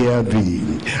spare thee.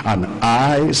 And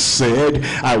I said,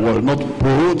 I will not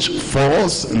put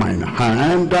forth mine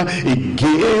hand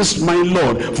against my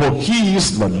Lord, for he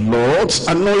is the Lord's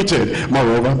anointed.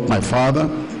 Moreover, my father,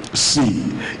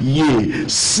 See, yea,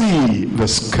 see the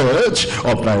skirt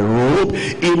of thy robe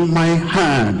in my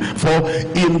hand, for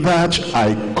in that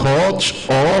I cut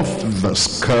off the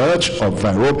skirt of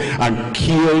thy robe and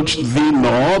killed thee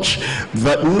not,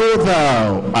 that know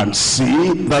thou and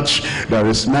see that there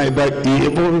is neither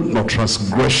evil nor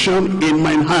transgression in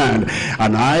mine hand,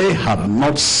 and I have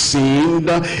not sinned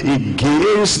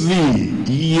against thee,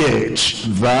 yet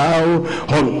thou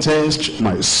huntest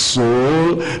my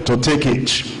soul to take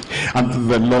it. And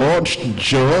the Lord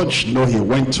judged, he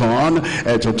went on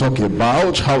to talk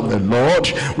about how the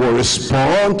Lord will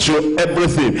respond to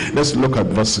everything. Let's look at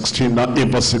verse 16.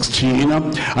 In verse 16,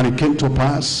 and it came to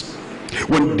pass,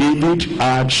 when David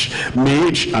had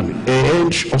made an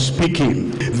end of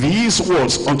speaking these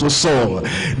words unto Saul,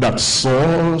 that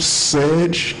Saul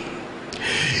said,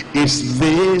 is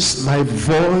this thy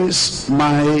voice,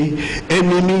 my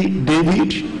enemy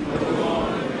David?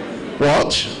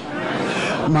 What?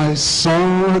 My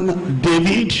son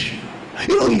David.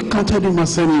 He counted him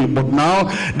as enemy, but now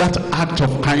that act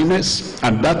of kindness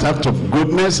and that act of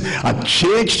goodness had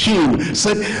changed him.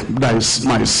 Said, that is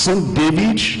my son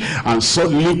David. And so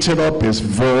lifted up his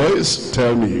voice.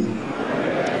 Tell me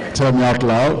out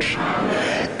loud.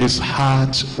 His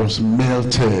heart was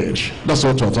melted. That's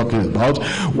what we're talking about.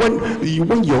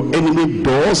 When your enemy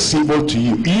does evil to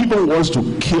you, even wants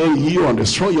to kill you and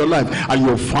destroy your life, and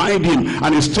you find him,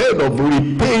 and instead of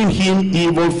repaying him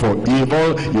evil for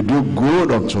evil, you do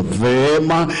good unto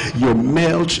them, you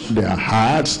melt their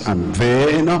hearts, and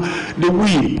then they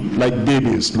weep like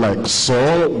babies, like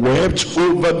Saul wept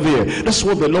over there. That's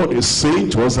what the Lord is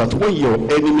saying to us, that when your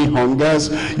enemy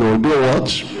hungers, you'll do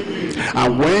what?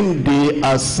 And when they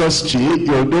are thirsty,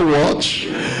 you'll do what?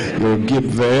 You'll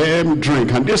give them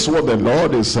drink. And this is what the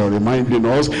Lord is reminding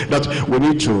us, that we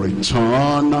need to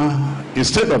return.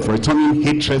 Instead of returning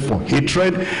hatred for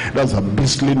hatred, that's a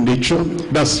beastly nature,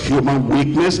 that's human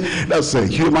weakness, that's a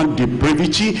human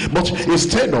depravity. But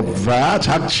instead of that,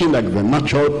 acting like the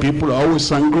natural people,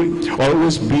 always angry,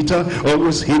 always bitter,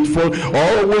 always hateful,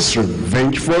 always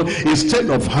revengeful, instead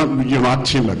of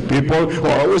acting like people who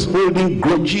are always holding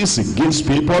grudges against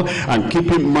people and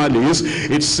keeping malice,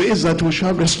 it says that we shall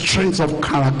have the strength of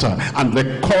character and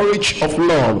the courage of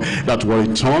love, that will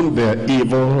return their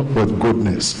evil with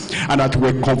goodness, and that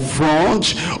we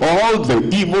confront all the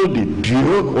evil they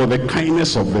do or the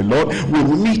kindness of the Lord. We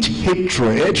meet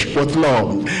hatred with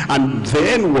love, and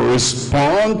then we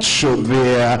respond to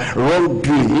their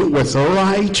wrongdoing with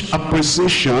right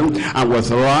appreciation and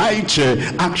with right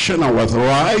action and with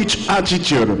right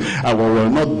attitude. And we will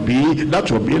not be, that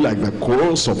will be like the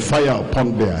coals of fire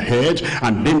upon their head,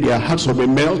 and then their hearts will be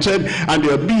melted, and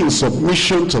they'll be in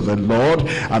submission to the Lord,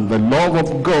 and the love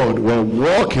of God will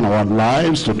work in our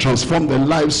lives to transform the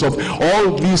lives of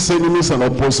all these enemies and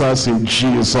opposers in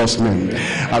Jesus' name.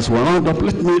 As we round up,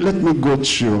 let me go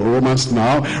to Romans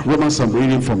now. Romans, I'm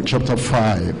reading from chapter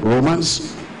 5.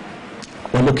 Romans,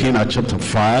 we're looking at chapter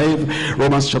 5.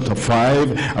 Romans chapter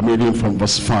 5, I'm reading from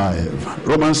verse 5.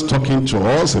 Romans talking to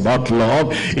us about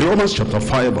love. In Romans chapter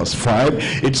 5 verse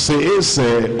 5, it says,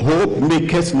 hope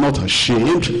maketh not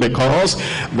ashamed, because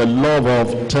the love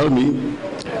of, tell me,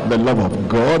 the love of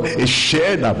God is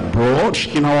shared abroad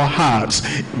in our hearts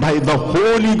by the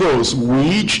Holy Ghost,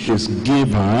 which is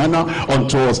given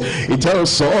unto us. It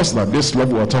tells us that this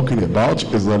love we're talking about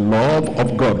is the love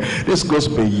of God. This goes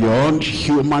beyond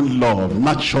human love,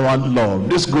 natural love.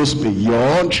 This goes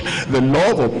beyond the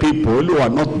love of people who are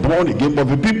not born again, but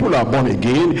the people who are born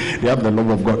again, they have the love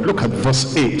of God. Look at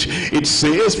verse 8. It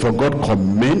says, for God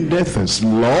commendeth his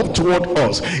love toward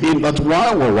us, in that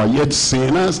while we were yet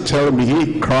sinners, tell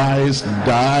me, Christ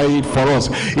died for us.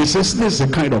 It says this is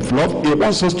the kind of love he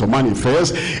wants us to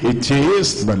manifest. It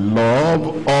is the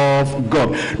love of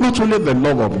God. Not only the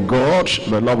love of God,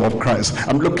 the love of Christ.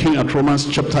 I'm looking at Romans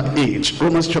chapter 8.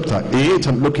 Romans chapter 8,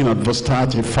 I'm looking at verse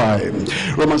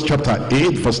 35. Romans chapter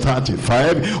 8, verse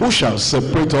 35. Who shall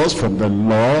separate us from the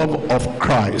love of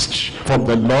Christ? From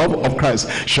the love of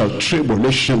Christ. Shall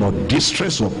tribulation or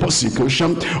distress or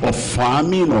persecution or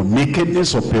famine or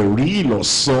nakedness or peril or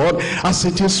sword? As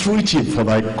it is written, for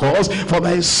thy cause, for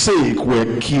thy sake,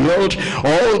 we're killed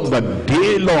all the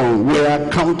day long. We are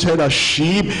counted as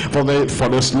sheep for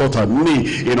the slaughter.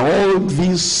 Nay, in all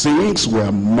these things we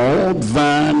are more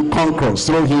than conquerors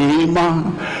through him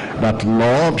that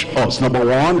loved us. Number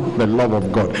one, the love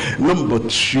of God. Number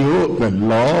two, the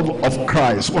love of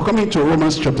Christ. We're coming to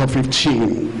Romans chapter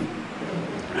 15.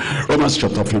 Romans Romans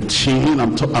chapter 15,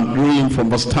 I'm reading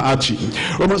from verse 30.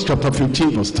 Romans chapter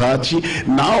 15 verse 30.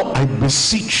 Now I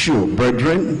beseech you,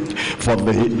 brethren, for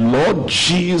the Lord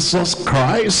Jesus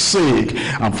Christ's sake,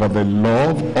 and for the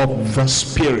love of the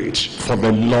Spirit. For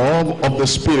the love of the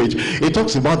Spirit. It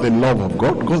talks about the love of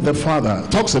God, God the Father.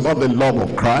 It talks about the love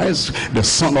of Christ, the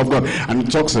Son of God. And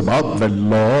it talks about the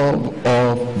love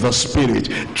of the Spirit.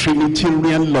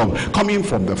 Trinitarian love. Coming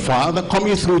from the Father,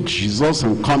 coming through Jesus,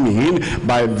 and coming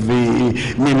by the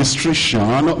ministration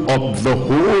of the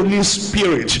Holy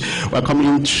Spirit. We're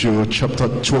coming to chapter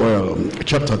 12.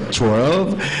 Chapter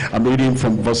 12, I'm reading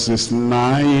from verses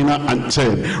 9 and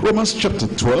 10. Romans chapter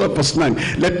 12 verse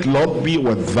 9. Let love be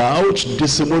without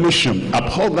dissimulation.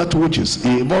 Abhor that which is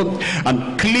evil,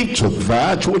 and cleave to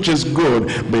that which is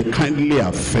good. Be kindly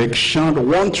affectioned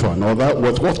one to another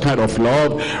with what kind of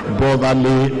love?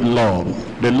 Brotherly love.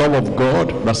 The love of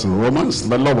God, that's in Romans.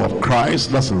 The love of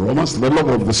Christ, that's in Romans. The love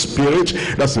of the Spirit,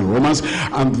 that's in Romans.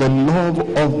 And the love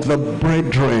of the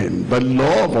brethren, the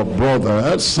love of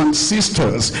brothers and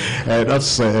sisters,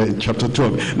 that's chapter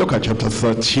 12. Look at chapter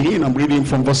 13. I'm reading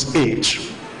from verse 8.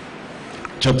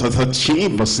 Chapter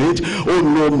 13 verse 8. Oh,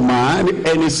 no man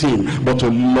anything but to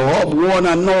love one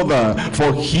another,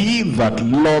 for he that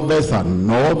loveth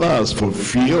another has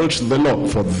fulfilled the law.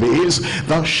 For this,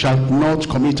 thou shalt not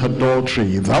commit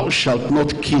adultery, thou shalt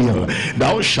not kill,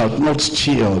 thou shalt not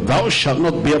steal, thou shalt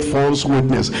not bear false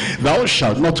witness, thou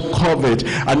shalt not covet.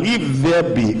 And if there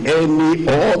be any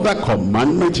other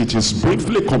commandment, it is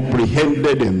briefly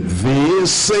comprehended in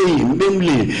this saying,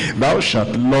 namely, thou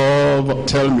shalt love,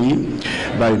 tell me,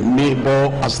 thy neighbor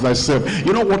as thyself.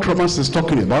 You know what Romans is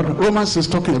talking about? Romans is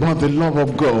talking about the love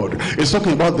of God. It's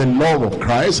talking about the love of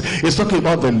Christ. It's talking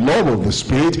about the love of the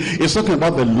Spirit. It's talking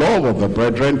about the love of the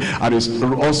brethren. And it's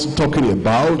also talking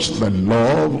about the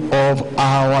love of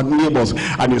our neighbors.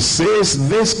 And it says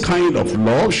this kind of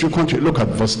love should continue. Look at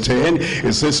verse 10.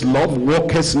 It says, love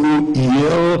worketh no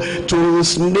ill to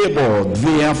his neighbor.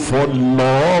 Therefore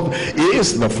love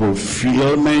is the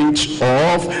fulfillment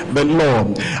of the law.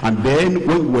 And then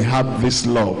when we have this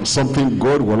love, something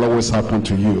good will always happen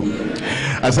to you.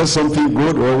 I said something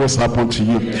good will always happen to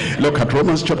you. Look at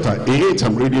Romans chapter 8.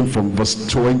 I'm reading from verse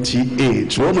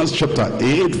 28. Romans chapter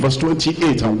 8 verse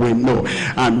 28. And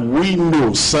we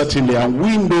know certainly, and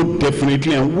we know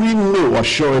definitely, and we know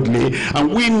assuredly,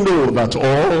 and we know that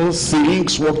all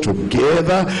things work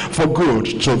together for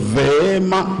good to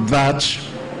them that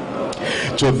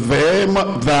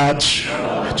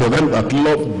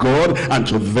love God, and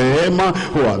to them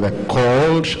who are the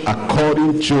called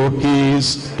according to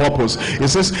his purpose. It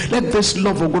says, let this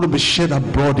love of God be shed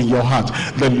abroad in your heart.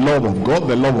 The love of God,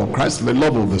 the love of Christ, the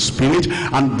love of the Spirit,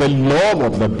 and the love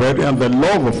of the brethren, and the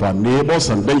love of our neighbors.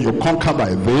 And then you conquer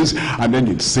by this. And then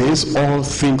it says, all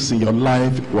things in your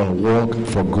life will work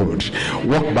for good.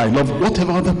 Walk by love.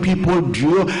 Whatever other people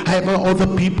do, however other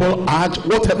people act,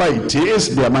 whatever it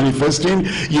is they are manifesting,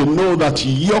 you know that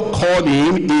your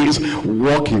calling is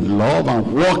walk in love,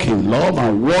 and walk in love,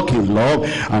 and walk in love,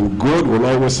 and good will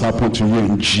always happen to you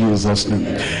in Jesus' name.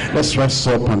 Let's rise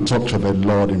up and talk to the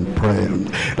Lord in prayer.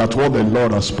 That what the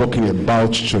Lord has spoken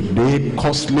about today,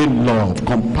 costly love,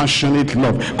 compassionate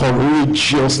love,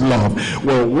 courageous love,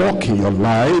 will walk in your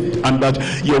life, and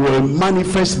that you will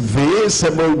manifest this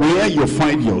everywhere you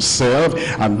find yourself.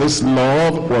 And this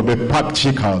love will be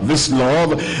practical. This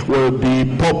love will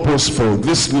be purposeful.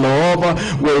 This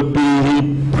love will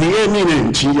be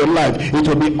preeminent in your life. It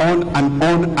will be on and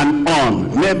on and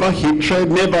on. Never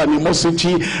hatred, never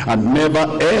animosity, and never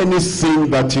anything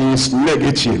that is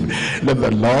negative. Let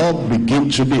the love begin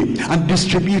today and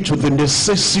distribute to the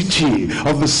necessity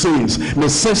of the saints,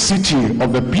 necessity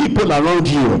of the people around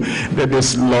you. Let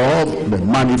this love be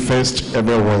manifest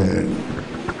everywhere.